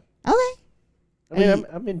 Yeah. Okay. I mean,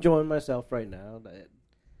 I'm enjoying myself right now.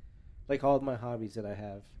 Like all of my hobbies that I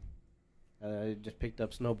have. I just picked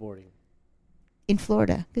up snowboarding. In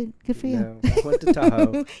Florida. Good for you. No, I went to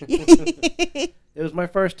Tahoe. It was my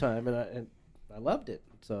first time, and I loved it.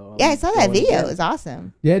 So yeah, I saw that video. again. It was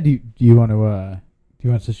awesome. Yeah. Do you want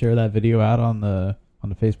us to share that video out on the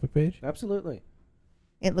Facebook page? Absolutely.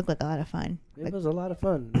 It looked like a lot of fun. It was a lot of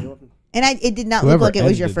fun. And it did not Whoever look like it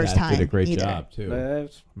was your edited first that time. did a great either. job too.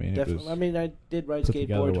 I mean, I did ride put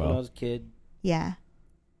together skateboards when well. I was a kid. Yeah.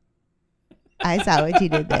 I saw what you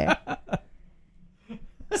did there.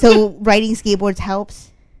 So riding skateboards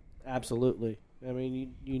helps? Absolutely. I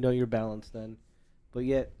mean, you know your balance then. But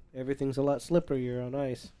yet, everything's a lot slipperier on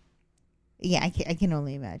ice. Yeah, I can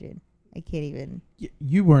only imagine. I can't even.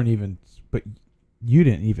 You weren't even, but you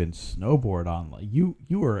didn't even snowboard on like you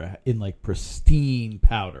were in like pristine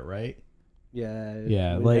powder, right?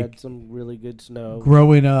 Yeah. We We had some really good snow.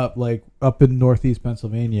 Growing up, like up in northeast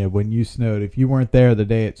Pennsylvania, when you snowed, if you weren't there the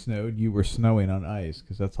day it snowed, you were snowing on ice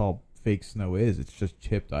because that's all fake snow is. It's just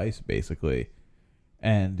chipped ice basically,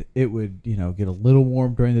 and it would get a little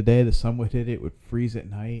warm during the day. The sun would hit it, would freeze at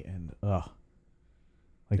night, and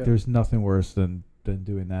there's nothing worse than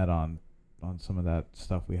doing that on some of that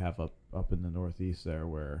stuff we have up in the northeast there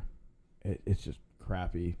where it's just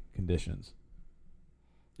crappy conditions.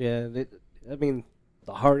 Yeah, I mean,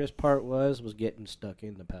 the hardest part was getting stuck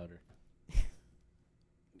in the powder.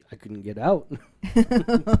 I couldn't get out.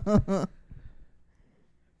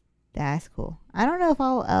 That's cool. I don't know if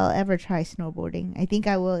I'll ever try snowboarding. I think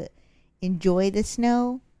I will enjoy the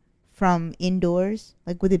snow from indoors,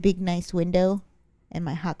 like with a big nice window and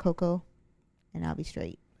my hot cocoa, and I'll be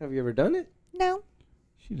straight. Have you ever done it? No.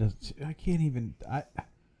 She doesn't. I can't even. I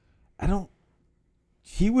don't.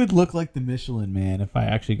 She would look like the Michelin Man if I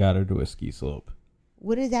actually got her to a ski slope.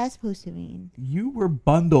 What is that supposed to mean? You were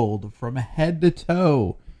bundled from head to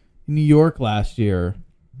toe in New York last year.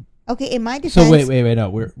 Okay, in my defense. So wait. No,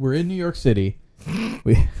 we're in New York City.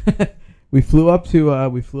 We flew up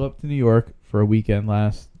to New York for a weekend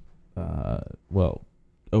last.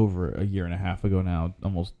 Over a year and a half ago now,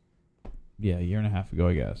 almost. Yeah, a year and a half ago,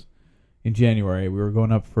 I guess. In January, we were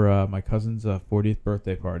going up for my cousin's 40th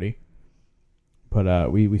birthday party.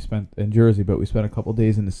 But we spent in Jersey, but we spent a couple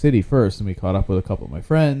days in the city first, and we caught up with a couple of my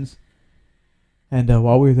friends. And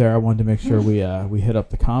while we were there, I wanted to make sure we hit up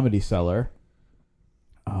the Comedy Cellar,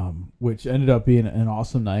 which ended up being an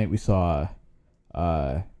awesome night. We saw,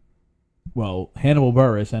 Hannibal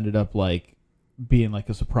Buress ended up like being like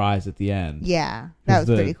a surprise at the end. Yeah, that was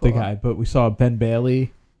pretty cool. The guy, but we saw Ben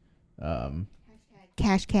Bailey.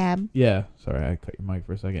 Cash Cab. Yeah, sorry, I cut your mic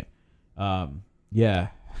for a second. Yeah.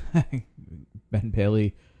 Ben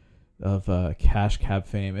Bailey of Cash Cab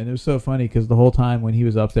fame, and it was so funny because the whole time when he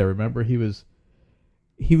was up there, remember he was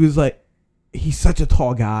like, he's such a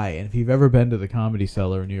tall guy, and if you've ever been to the Comedy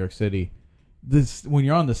Cellar in New York City, when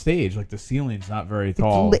you're on the stage, like the ceiling's not very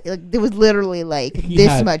tall. There was literally like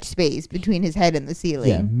much space between his head and the ceiling.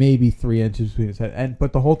 Yeah, maybe 3 inches between his head,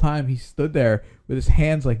 but the whole time he stood there with his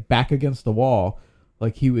hands like back against the wall,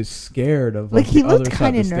 like he was scared of like he the looked other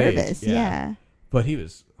kind of side the nervous. stage. Yeah, but he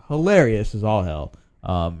was hilarious as all hell.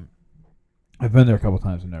 I've been there a couple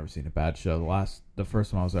times. I've never seen a bad show. The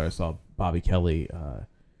first time I was there, I saw Bobby Kelly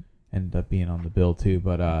ended up being on the bill too.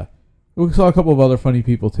 But we saw a couple of other funny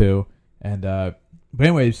people too. And but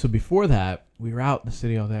anyway, so before that, we were out in the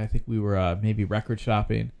city all day. I think we were maybe record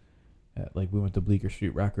shopping. Like we went to Bleecker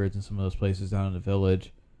Street Records and some of those places down in the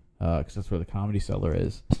Village, because that's where the Comedy Cellar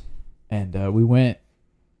is. And we went.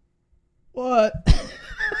 What?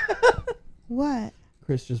 What?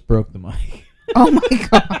 Chris just broke the mic. Oh my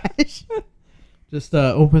gosh. Just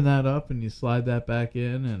open that up and you slide that back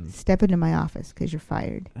in and step into my office because you're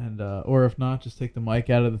fired. And or if not, just take the mic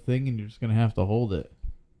out of the thing and you're just gonna have to hold it.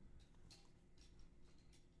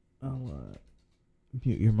 I'll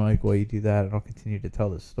mute your mic while you do that, and I'll continue to tell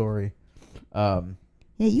this story. Yeah,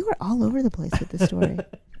 you were all over the place with the story.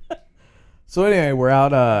 So anyway, we're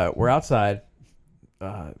outside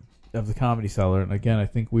of the Comedy Cellar, and again, I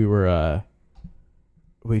think we were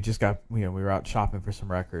we were out shopping for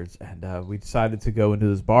some records, and we decided to go into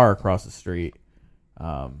this bar across the street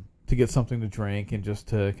to get something to drink and just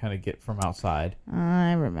to kind of get from outside.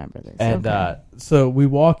 I remember this. And okay. So we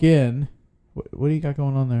walk in. What do you got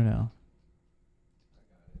going on there now?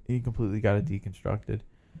 You completely got it deconstructed.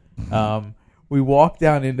 We walked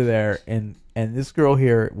down into there, and this girl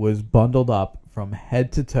here was bundled up from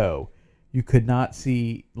head to toe. You could not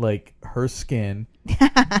see like her skin.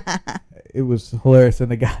 It was hilarious.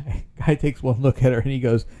 And the guy takes one look at her and he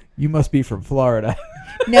goes, "You must be from Florida."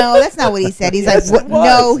 No, that's not what he said. He's Yes, like, "What?"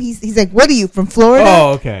 No, he's like, "What are you from Florida?"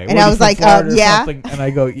 Oh, okay. And I was like, "Yeah." And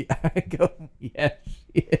I go, "Yeah,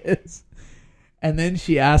 she is." And then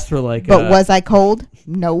she asked for like, "But was I cold?"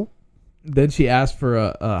 No. then she asked for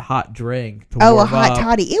a hot drink to Oh, warm a hot up.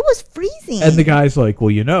 toddy. It was freezing. And the guy's like,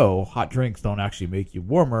 well, you know, hot drinks don't actually make you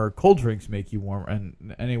warmer. Cold drinks make you warmer.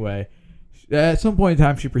 And anyway, at some point in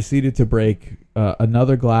time, she proceeded to break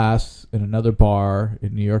another glass in another bar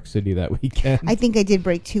in New York City that weekend. I think I did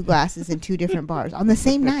break 2 glasses in 2 different bars on the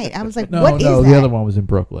same night. I was like, no, what is no, that? the other one was in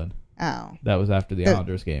Brooklyn. Oh. That was after the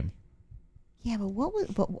Islanders game. Yeah,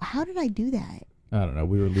 but how did I do that? I don't know.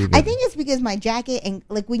 We were leaving. I think it's because my jacket and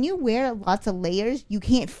like when you wear lots of layers, you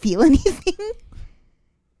can't feel anything.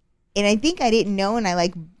 And I think I didn't know, and I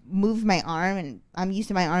like moved my arm, and I'm used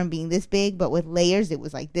to my arm being this big, but with layers, it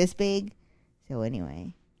was like this big. So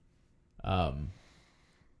anyway.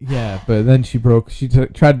 Yeah, but then she broke. She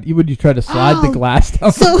tried. When you tried to slide the glass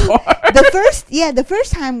down the bar. the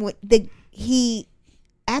first time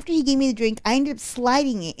after he gave me the drink, I ended up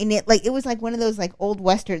sliding it, and it was like one of those like old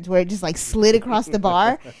westerns where it just like slid across the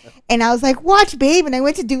bar, and I was like, "Watch, babe!" And I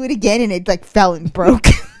went to do it again, and it like fell and broke.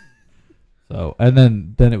 So and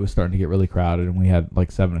then it was starting to get really crowded, and we had like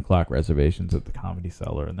 7:00 reservations at the Comedy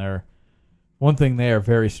Cellar, and they're one thing they are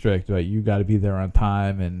very strict, right? You got to be there on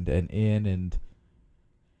time and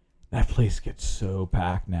that place gets so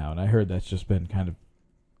packed now, and I heard that's just been kind of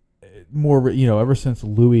more, ever since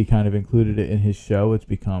Louis kind of included it in his show, it's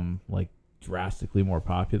become like drastically more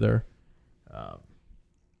popular.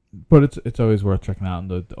 But it's always worth checking out, and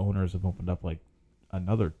the owners have opened up like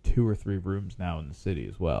another 2 or 3 rooms now in the city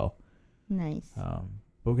as well. Nice.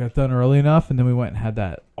 But we got done early enough, and then we went and had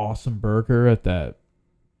that awesome burger at that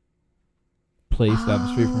place down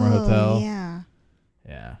the street from our hotel. Yeah.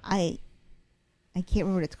 Yeah. I can't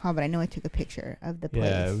remember what it's called, but I know I took a picture of the place.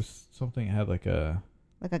 Yeah, it was something that had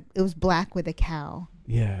it was black with a cow.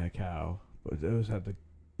 Yeah, a cow. But it had the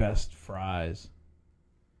best fries.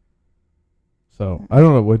 So I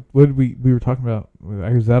don't know what we were talking about.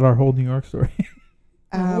 Is that our whole New York story?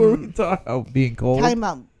 What were we talking about? Being cold. Talking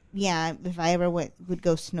about if I ever would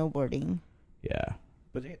go snowboarding. Yeah,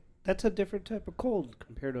 but that's a different type of cold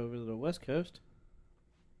compared over to the West Coast.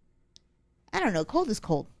 I don't know. Cold is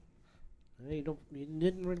cold. You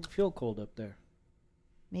didn't really feel cold up there.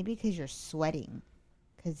 Maybe because you're sweating.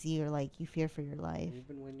 Because you're like, you fear for your life.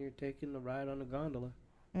 Even when you're taking the ride on a gondola.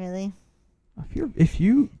 Really? If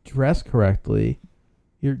you dress correctly,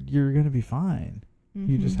 you're gonna be fine.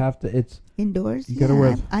 Mm-hmm. You just have to. It's indoors. You gotta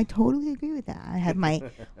wear. I totally agree with that. I have my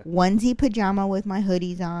onesie pajama with my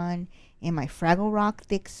hoodies on, and my Fraggle Rock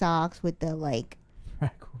thick socks with the like.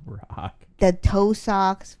 Fraggle Rock. The toe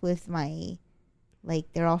socks with my,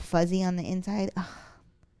 they're all fuzzy on the inside. Ugh.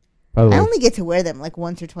 By the way, I only get to wear them like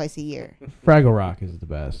once or twice a year. Fraggle Rock is the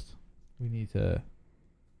best. We need to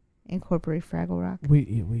incorporate Fraggle Rock. We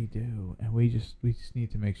do, and we just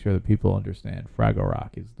need to make sure that people understand Fraggle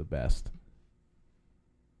Rock is the best.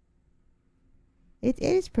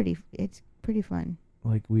 It's pretty fun.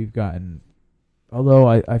 Like we've gotten, although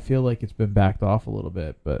I feel like it's been backed off a little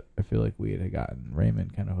bit, but I feel like we had gotten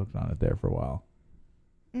Raymond kind of hooked on it there for a while.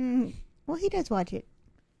 Well, he does watch it.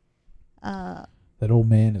 That old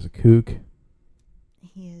man is a kook.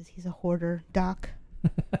 He is. He's a hoarder. Doc.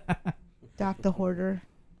 Doc the hoarder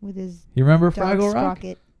with his. You remember dog Fraggle Rock?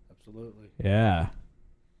 Sprocket. Absolutely. Yeah.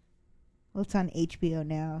 Well, it's on HBO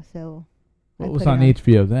now, so. Well, it was on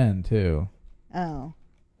HBO then too. Oh.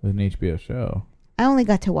 It was an HBO show. I only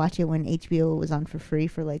got to watch it when HBO was on for free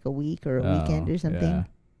for like a week or a weekend or something. Yeah.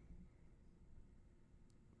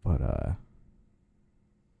 But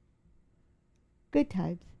good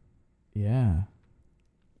times. Yeah.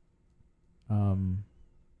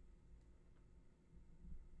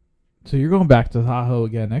 So you're going back to Tahoe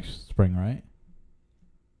again next spring, right?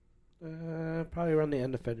 Probably around the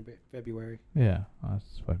end of February. Yeah,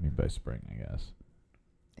 that's what I mean by spring, I guess.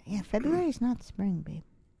 Yeah, February is not spring,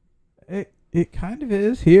 babe. It kind of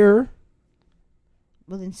is here.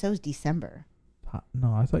 Well, then so's December.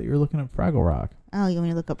 No, I thought you were looking up Fraggle Rock. Oh, you want me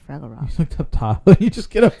to look up Fraggle Rock? You looked up Tahoe. You just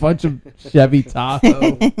get a bunch of Chevy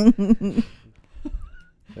Tahoe.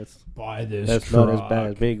 Buy this That's truck. not as bad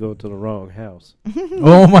as me going to the wrong house.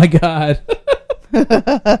 Oh my God.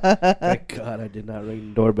 Thank God I did not ring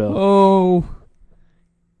the doorbell. Oh.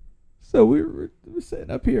 So we were sitting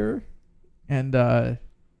up here and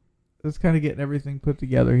just kind of getting everything put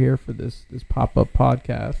together here for this pop-up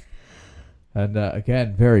podcast. And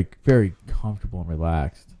again, very, very comfortable and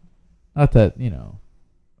relaxed. Not that,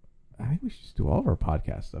 I think we should just do all of our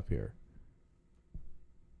podcasts up here.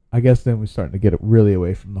 I guess then we're starting to get really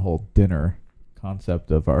away from the whole dinner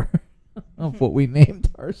concept of our of what we named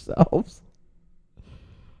ourselves.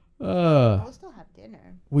 We'll still have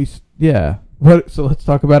dinner. So let's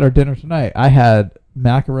talk about our dinner tonight. I had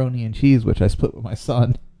macaroni and cheese, which I split with my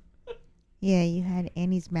son. Yeah, you had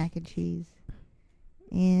Annie's mac and cheese.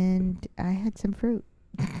 And I had some fruit.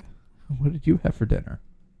 What did you have for dinner?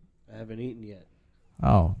 I haven't eaten yet.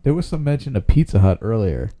 Oh, there was some mention of Pizza Hut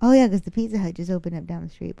earlier. Oh, yeah, because the Pizza Hut just opened up down the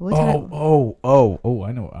street. But I know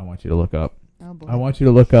what I want you to look up. Oh, boy. I want you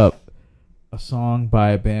to look up a song by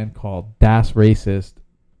a band called Das Racist,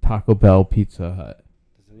 Taco Bell Pizza Hut.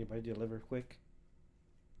 Does anybody deliver quick?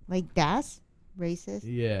 Like Das? Racist?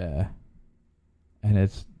 Yeah. And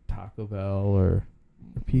it's Taco Bell or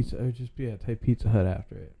pizza, or just, type Pizza Hut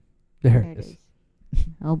after it. There it is.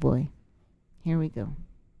 Oh, boy. Here we go.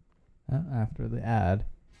 After the ad.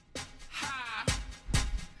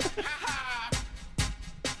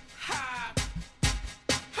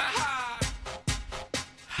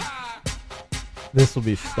 This will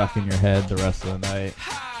be stuck in your head the rest of the night.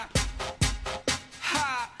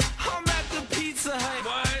 I'm at the Pizza Hut.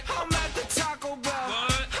 What? I'm at the Taco Bell.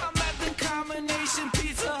 What? I'm at the combination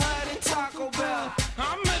Pizza Hut and Taco Bell.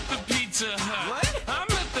 I'm at the Pizza Hut. What?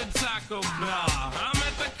 I'm at the Taco Bell. I'm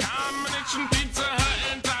at the combination Pizza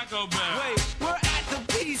Hut and Taco Bell. Wait, we're at the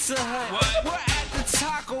Pizza Hut. What? We're at the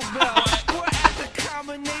Taco Bell. What? We're at the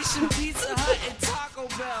combination Pizza Hut and Taco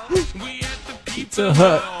Bell. We at the Pizza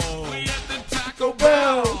Hut. We at the Taco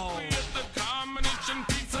Bell. We at the combination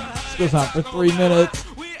Pizza Hut. This goes on for 3 minutes.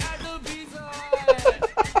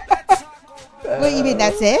 What, you mean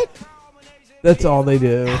that's it? That's all they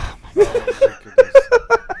do.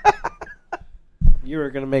 You were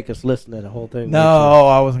going to make us listen to the whole thing. No,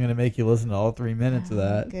 I wasn't going to make you listen to all 3 minutes of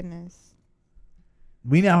that. Goodness.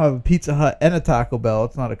 We now have a Pizza Hut and a Taco Bell.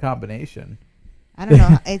 It's not a combination. I don't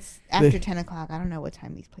know. It's after 10 o'clock. I don't know what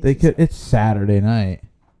time these places It's Saturday night.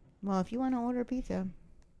 Well, if you want to order pizza.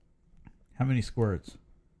 How many squirts?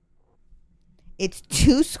 It's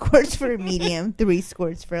 2 squirts for a medium, 3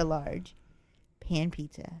 squirts for a large. Pan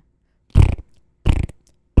pizza.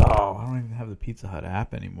 Oh, I don't even have the Pizza Hut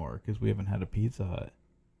app anymore because we haven't had a Pizza Hut.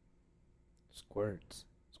 Squirts.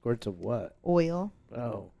 Squirts of what? Oil.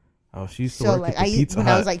 Oh, she used to So, work like, at the Pizza Hut.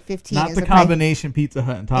 when I was like 15. Not as the a combination Pizza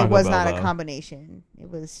Hut and Taco Bell. It was not though. a combination. It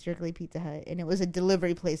was strictly Pizza Hut. And it was a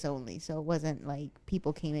delivery place only. So it wasn't like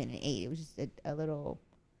people came in and ate. It was just a little...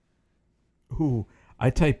 Ooh, I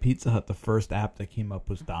typed Pizza Hut. The first app that came up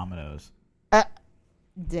was Domino's.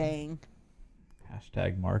 Dang.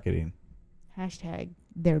 Hashtag marketing. Hashtag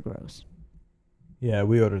they're gross. Yeah,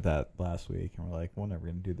 we ordered that last week, and we're like, we're never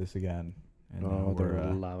going to do this again. And now their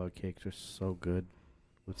lava cakes are so good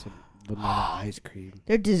with some vanilla ice cream.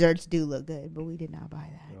 Their desserts do look good, but we did not buy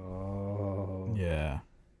that. Oh. Yeah.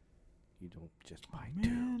 You don't just buy 2.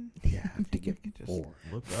 You have to get 4.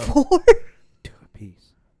 Look up. 4? 2 apiece.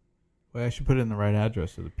 Well, I should put it in the right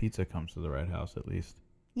address so the pizza comes to the right house at least.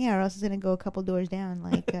 Yeah, or else it's going to go a couple doors down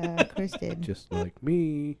like Chris did. Just like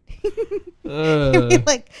me.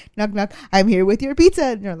 Like, knock, knock. I'm here with your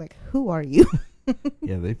pizza. And they're like, who are you?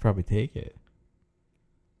 Yeah, they'd probably take it.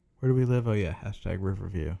 Where do we live? Oh, yeah, hashtag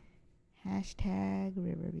Riverview. Hashtag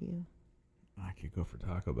Riverview. I could go for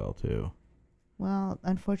Taco Bell, too. Well,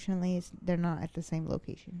 unfortunately, they're not at the same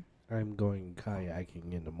location. I'm going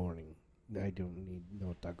kayaking in the morning. I don't need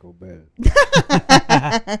no Taco Bell.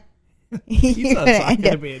 Pizza's not going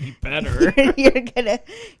to be any better.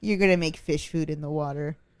 You're gonna make fish food in the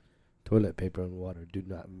water. Toilet paper and water do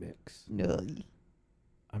not mix. No.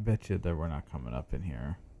 I bet you that we're not coming up in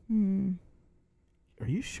here. Are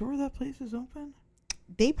you sure that place is open?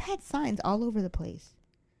 They've had signs all over the place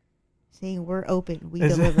saying we're open, we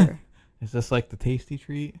deliver. Is this like the Tasty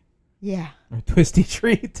Treat? Yeah. Or Twisty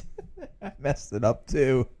Treat? I messed it up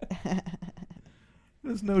too.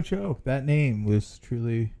 There's no joke. That name was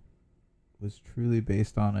truly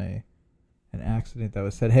based on an accident that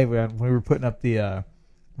was said. Hey, when we were putting up the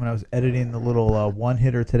when I was editing the little one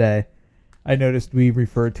hitter today, I noticed we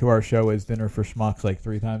referred to our show as Dinner for Schmucks like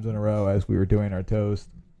 3 times in a row as we were doing our toast.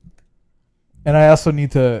 And I also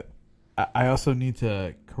need to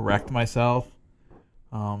correct myself.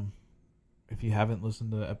 If you haven't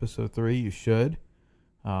listened to episode 3, you should.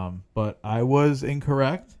 But I was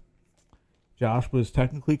incorrect. Josh was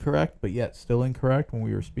technically correct, but yet still incorrect when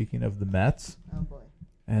we were speaking of the Mets. Oh, boy.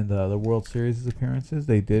 And the World Series appearances.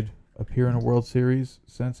 They did appear in a World Series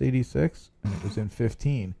since 86, and it was in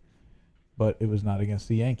 15. But it was not against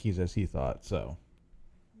the Yankees, as he thought, so.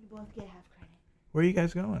 You both get half credit. Where are you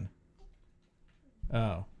guys going?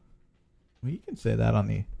 Oh. Well, you can say that on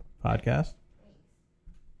the podcast.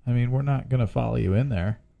 I mean, we're not going to follow you in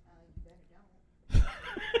there.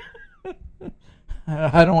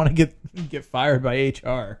 I don't want to get fired by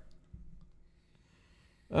HR.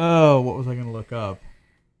 Oh, what was I going to look up?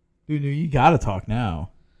 Dude, you got to talk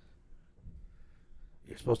now.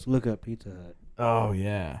 You're supposed to look up Pizza Hut. Oh,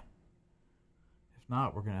 yeah.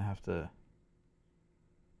 not, we're gonna have to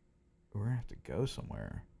go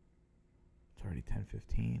somewhere. It's already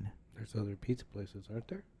 10:15. There's other pizza places, aren't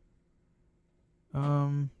there?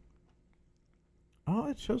 Oh,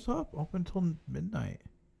 it shows up open until midnight.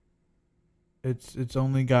 It's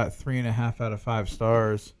only got 3.5 out of 5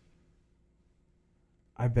 stars.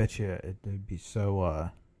 I bet you it'd be so.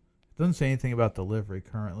 It doesn't say anything about delivery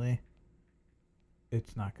currently.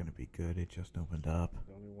 It's not going to be good. It just opened up.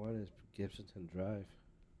 The only one is Gibsonton Drive.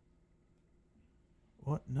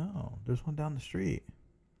 What? No, there's one down the street.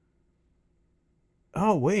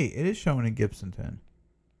 Oh wait, it is showing in Gibsonton.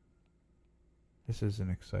 This is an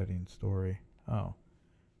exciting story. Oh,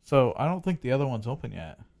 so I don't think the other one's open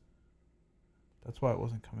yet. That's why it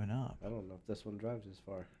wasn't coming up. I don't know if this one drives as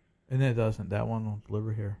far. And it doesn't. That one will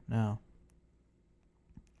deliver here now.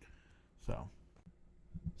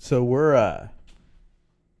 So we're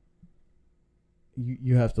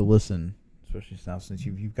you have to listen, especially now since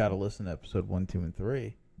you've got to listen to episode 1, 2, and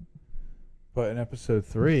 3. But in episode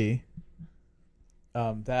 3,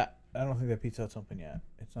 that I don't think that Pizza Hut's open yet.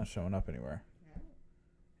 It's not showing up anywhere.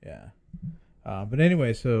 Yeah. But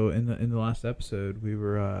anyway, so in the last episode, we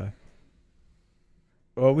were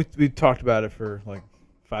we talked about it for like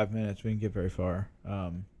 5 minutes. We didn't get very far.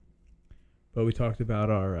 But we talked about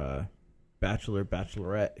our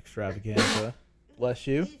bachelorette extravaganza. Bless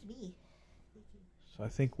you. So I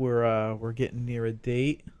think we're getting near a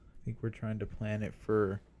date. I think we're trying to plan it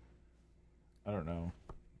for, I don't know,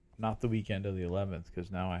 not the weekend of the 11th,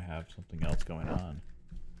 because now I have something else going on.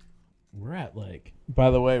 We're at by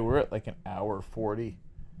the way, we're at like an hour 40.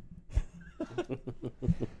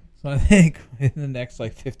 So I think in the next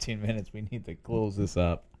 15 minutes we need to close this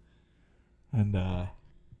up. And do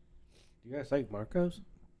you guys like Marco's?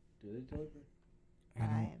 Do they deliver?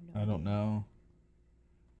 I don't know.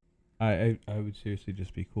 I would seriously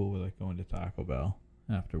just be cool with going to Taco Bell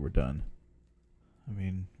after we're done. I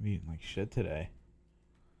mean, we eating like shit today.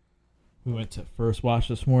 We went to First Watch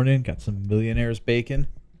this morning, got some Millionaire's bacon.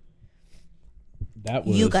 That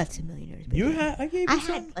was You got some Millionaire's bacon. You had I gave you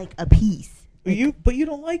some. Had like a piece. But you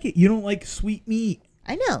don't like it. You don't like sweet meat.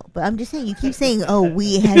 I know, but I'm just saying. You keep saying, "Oh,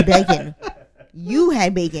 we had bacon." You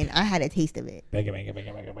had bacon. I had a taste of it. Bacon.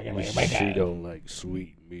 She don't like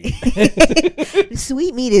sweet meat.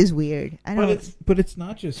 Sweet meat is weird. I don't. But it's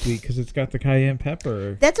not just sweet because it's got the cayenne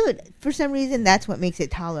pepper. That's what. For some reason, that's what makes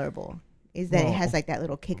it tolerable. Is that it has like that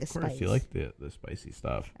little kick of spice. Of course, you like the spicy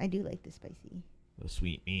stuff. I do like the spicy. The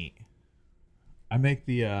sweet meat. I make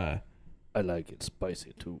the. I like it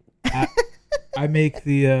spicy too. I make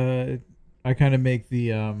the. I kind of make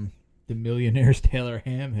the Millionaire's Taylor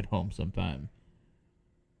ham at home sometime.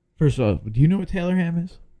 First of all, do you know what Taylor ham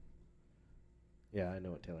is? Yeah, I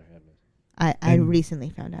know what Taylor ham is. I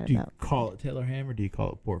recently found out about. Do you call it Taylor ham or do you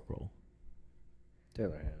call it pork roll?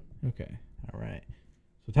 Taylor ham. Okay, all right.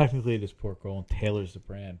 So technically it is pork roll and Taylor's the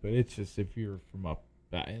brand, but it's just if you're from up,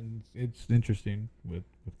 and it's interesting with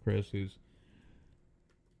Chris, who's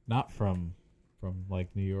not from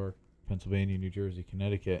like New York, Pennsylvania, New Jersey,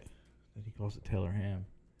 Connecticut, that he calls it Taylor ham.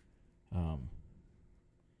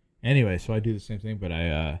 Anyway, so I do the same thing, but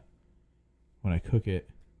I when I cook it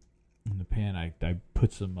in the pan, I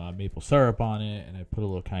put some maple syrup on it, and I put a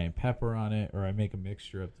little cayenne pepper on it, or I make a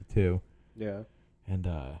mixture of the two. Yeah. And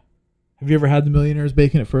have you ever had the Millionaire's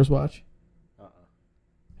bacon at First Watch?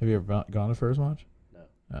 Have you ever gone to First Watch?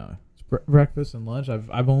 No. It's breakfast and lunch.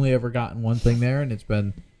 I've only ever gotten one thing there, and it's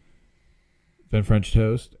been French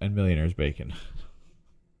toast and Millionaire's bacon.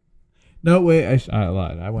 No, wait, I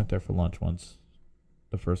lied. I went there for lunch once.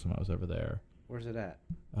 The first time I was ever there. Where's it at?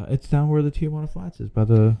 It's down where the Tijuana Flats is, by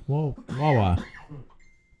the Wawa.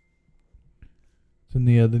 It's in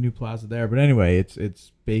the new plaza there. But anyway,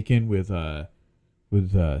 it's bacon with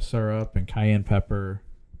syrup and cayenne pepper,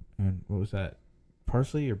 and what was that?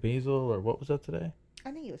 Parsley or basil or what was that today?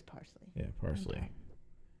 I think it was parsley. Yeah, parsley. Okay.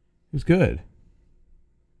 It was good.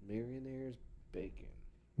 Millionaire's bacon.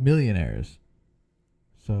 Millionaire's.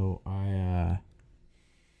 So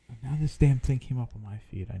now this damn thing came up on my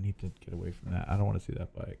feed. I need to get away from that. I don't want to see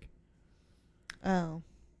that bike. Oh.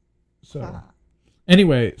 So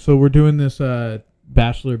anyway, so we're doing this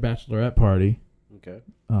bachelorette party. Okay.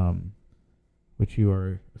 Which you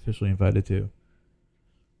are officially invited to.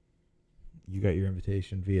 You got your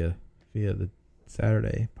invitation via the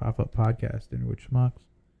Saturday pop-up podcast, Dinner with Schmucks.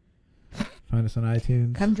 Find us on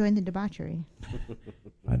iTunes. Come join the debauchery.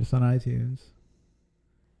 Find us on iTunes.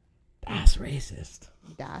 Das racist.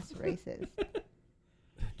 Das racist.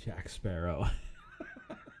 Jack Sparrow.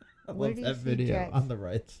 I Where love do you that see video Jack? on the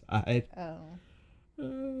right side. Oh.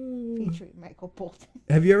 Featuring Michael Bolton.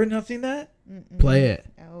 Have you ever not seen that? Mm-mm. Play it.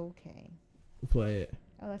 Okay. We'll play it.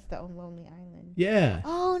 Oh, that's the Lonely Island. Yeah.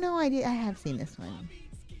 Oh no, I have seen this one.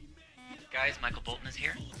 Guys, Michael Bolton is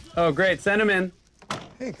here. Oh, great. Send him in.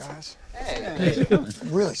 Hey, guys. Hey.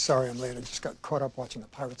 Really sorry I'm late. I just got caught up watching the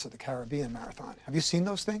Pirates of the Caribbean marathon. Have you seen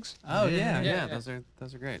those things? Oh, yeah. Those are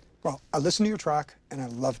great. Well, I listened to your track, and I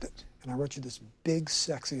loved it. And I wrote you this big,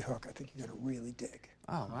 sexy hook I think you're going to really dig.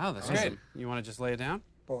 Oh, wow, that's great. You want to just lay it down?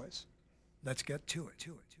 Boys, let's get to it.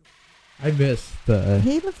 I missed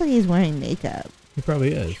He looks like he's wearing makeup. He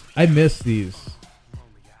probably is. I miss these.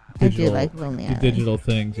 I do like Lonely Island. The digital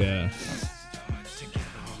things, yeah.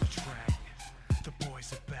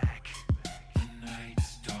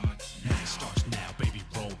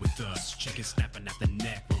 Chicken snapping at the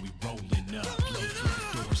neck when we rolling up. Blow through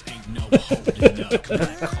the doors, ain't no holding up.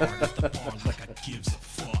 Black card at the bar like I gives a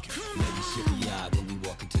fuck. Ladies shifty eyed when we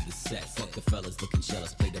walk into the set. Fuck the fellas looking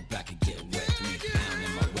jealous, play the back and get wet. 3 pound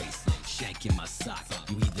in my waist, shank in my sock.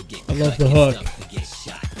 You either get I love cut, the get hook. stuffed, or get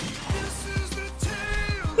shot.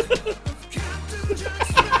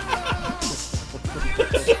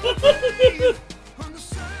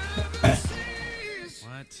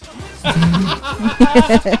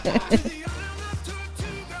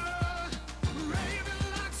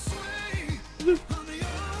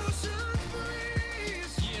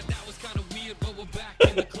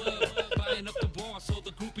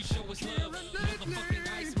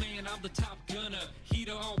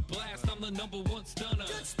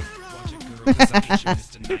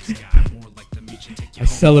 I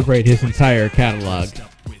celebrate his entire catalog.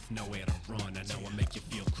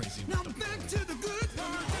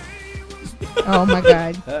 Oh my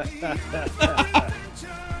god.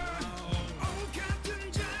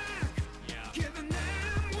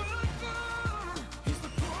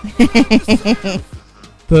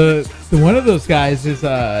 the one of those guys is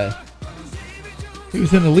he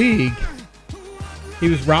was in the league. He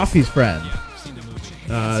was Rafi's friend.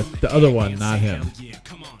 The other one, not him.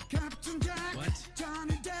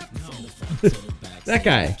 That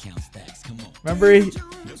guy. Remember he?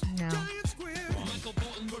 No.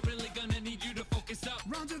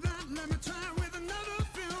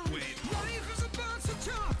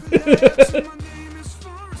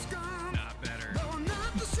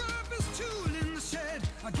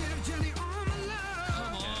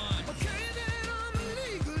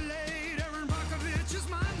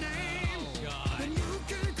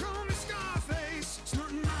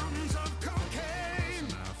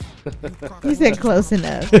 He said close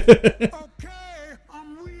enough.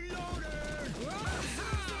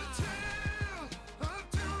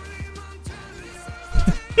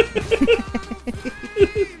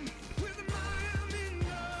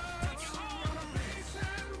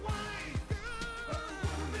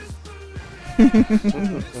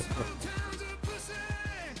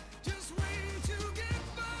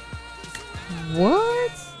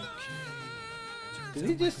 What? Did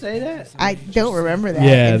he just say that? I don't remember that.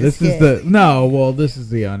 Yeah, in this is skit. the no. Well, this is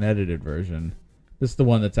the unedited version. This is the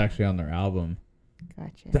one that's actually on their album.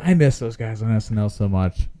 Gotcha. I miss those guys on SNL so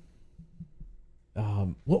much.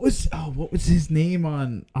 What was his name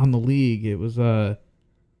on the league? It was the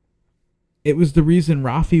reason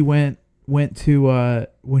Rafi went to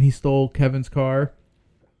when he stole Kevin's car,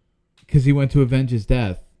 because he went to avenge his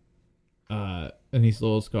death, and he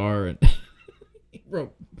stole his car and he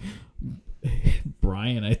wrote,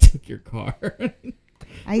 "Brian, I took your car."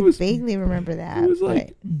 I vaguely remember that. It was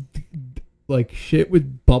like shit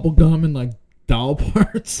with bubble gum and like doll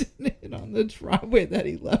parts in it on the driveway that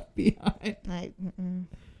he left behind.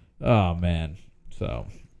 Oh man! So,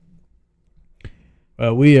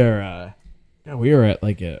 we are at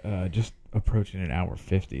like just approaching an hour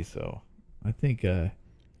 50. So, I think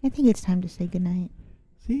it's time to say goodnight.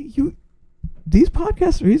 See, these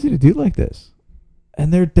podcasts are easy to do like this,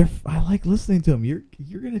 and they're I like listening to them. You'll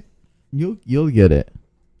get it.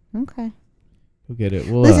 Okay. You'll get it.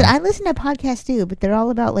 Well, Listen, I listen to podcasts too, but they're all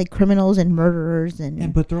about like criminals and murderers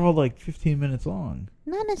and. But they're all like 15 minutes long.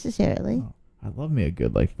 Not necessarily. Oh, I love me a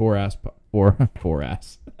good like 4-hour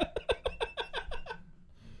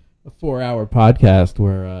podcast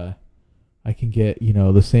where I can get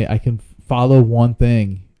the same. I can follow one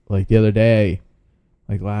thing. Like the other day,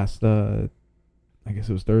 like last I guess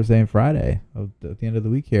it was Thursday and Friday at the end of the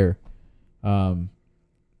week here. I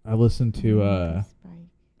listened to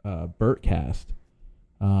Bertcast.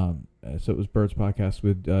 So it was Bert's podcast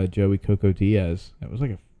with Joey Coco Diaz.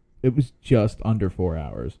 It was just under 4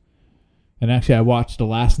 hours. And actually, I watched the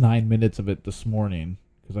last 9 minutes of it this morning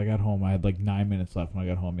because I got home. I had like 9 minutes left when I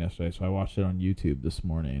got home yesterday, so I watched it on YouTube this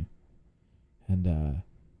morning. And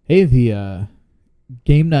hey, the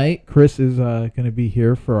game night. Chris is going to be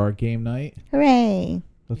here for our game night. Hooray!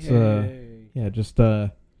 Let's yeah, just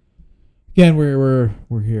again, we're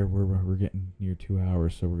here. We're getting near 2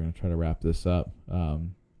 hours, so we're gonna try to wrap this up. So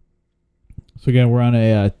again, we're on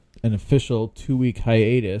an official 2-week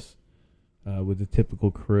hiatus with the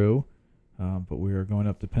typical crew, but we are going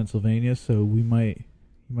up to Pennsylvania, so you might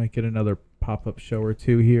get another pop-up show or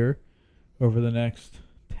two here over the next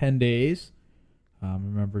 10 days.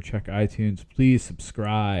 Remember, check iTunes. Please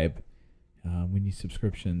subscribe. We need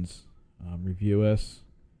subscriptions. Review us.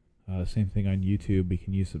 Same thing on YouTube. We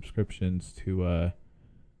can use subscriptions to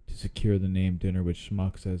secure the name Dinner with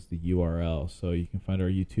Schmucks as the URL. So you can find our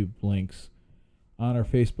YouTube links on our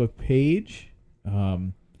Facebook page.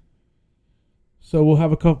 So we'll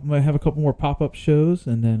have a couple more pop-up shows,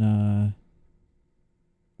 and then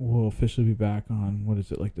we'll officially be back on, what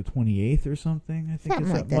is it, like the 28th or something? I think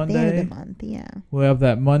something it's like that that. Monday. The end of the month, yeah. We'll have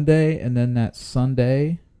that Monday, and then that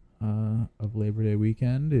Sunday of Labor Day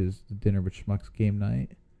weekend is the Dinner with Schmucks game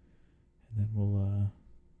night. And then we'll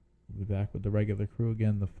be back with the regular crew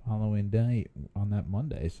again the following day on that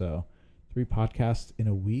Monday. So 3 podcasts in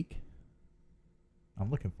a week. I'm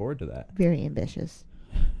looking forward to that. Very ambitious.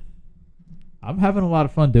 I'm having a lot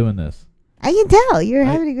of fun doing this. I can tell. You're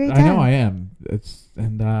having a great time. I know I am.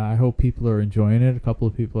 I hope people are enjoying it. A couple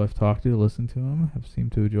of people I've talked to listen to them have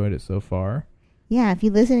seemed to enjoy it so far. Yeah, if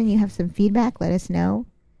you listen and you have some feedback, let us know.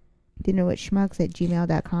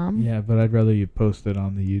 dinnerwithschmucks@gmail.com. Yeah, but I'd rather you post it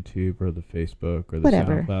on the YouTube or the Facebook or the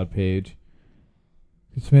SoundCloud page.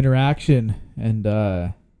 Get some interaction and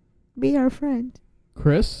be our friend.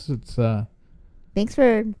 Chris, it's thanks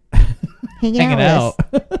for hanging out.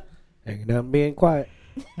 out with us. Hanging out and being quiet.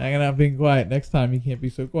 Hanging out and being quiet. Next time you can't be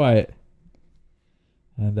so quiet.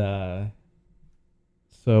 And I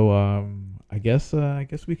guess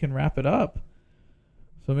we can wrap it up.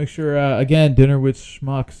 So make sure, again, Dinner with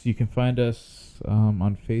Schmucks. You can find us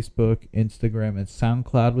on Facebook, Instagram, and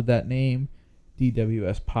SoundCloud with that name,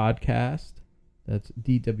 DWS Podcast. That's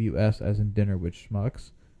DWS as in Dinner with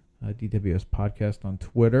Schmucks. DWS Podcast on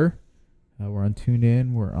Twitter. We're on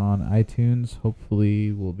TuneIn. We're on iTunes.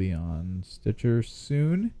 Hopefully we'll be on Stitcher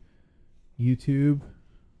soon. YouTube.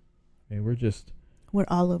 I mean, we're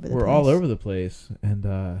all over the place. We're all over the place. And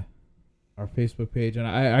our Facebook page. And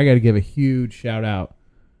I got to give a huge shout out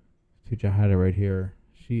to Jahida right here.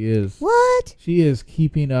 She is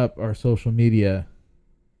keeping up our social media.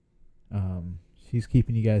 She's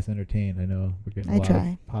keeping you guys entertained. I know we're getting a lot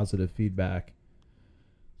of positive feedback.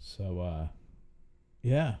 So,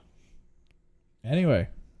 yeah. Anyway.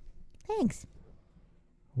 Thanks.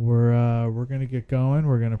 We're gonna get going.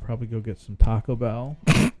 We're gonna probably go get some Taco Bell.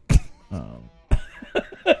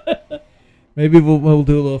 Maybe we'll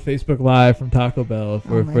do a little Facebook Live from Taco Bell if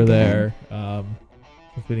we're there.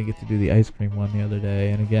 If we didn't get to do the ice cream one the other day.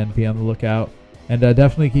 And again, be on the lookout. And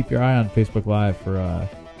definitely keep your eye on Facebook Live for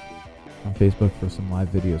some live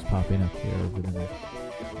videos popping up here over the next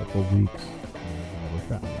couple of weeks. We're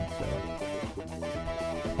traveling, so.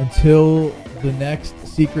 Until the next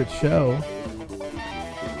secret show, we'll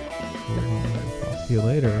talk to you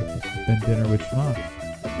later. This has been Dinner with Schmucks.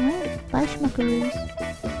 All right. Bye, Schmuckaroos.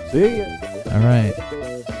 See ya. All right.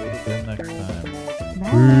 Until next time.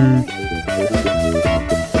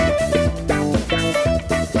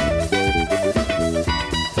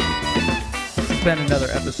 This has been another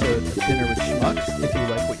episode of Dinner with Schmucks. If you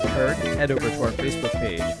like what you heard, head over to our Facebook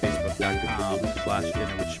page,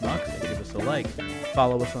 facebook.com/Dinner with Schmucks, and give us a like.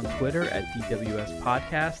 Follow us on Twitter at DWS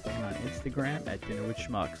Podcast and on Instagram at Dinner with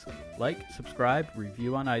Schmucks. Like, subscribe,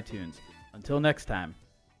 review on iTunes. Until next time.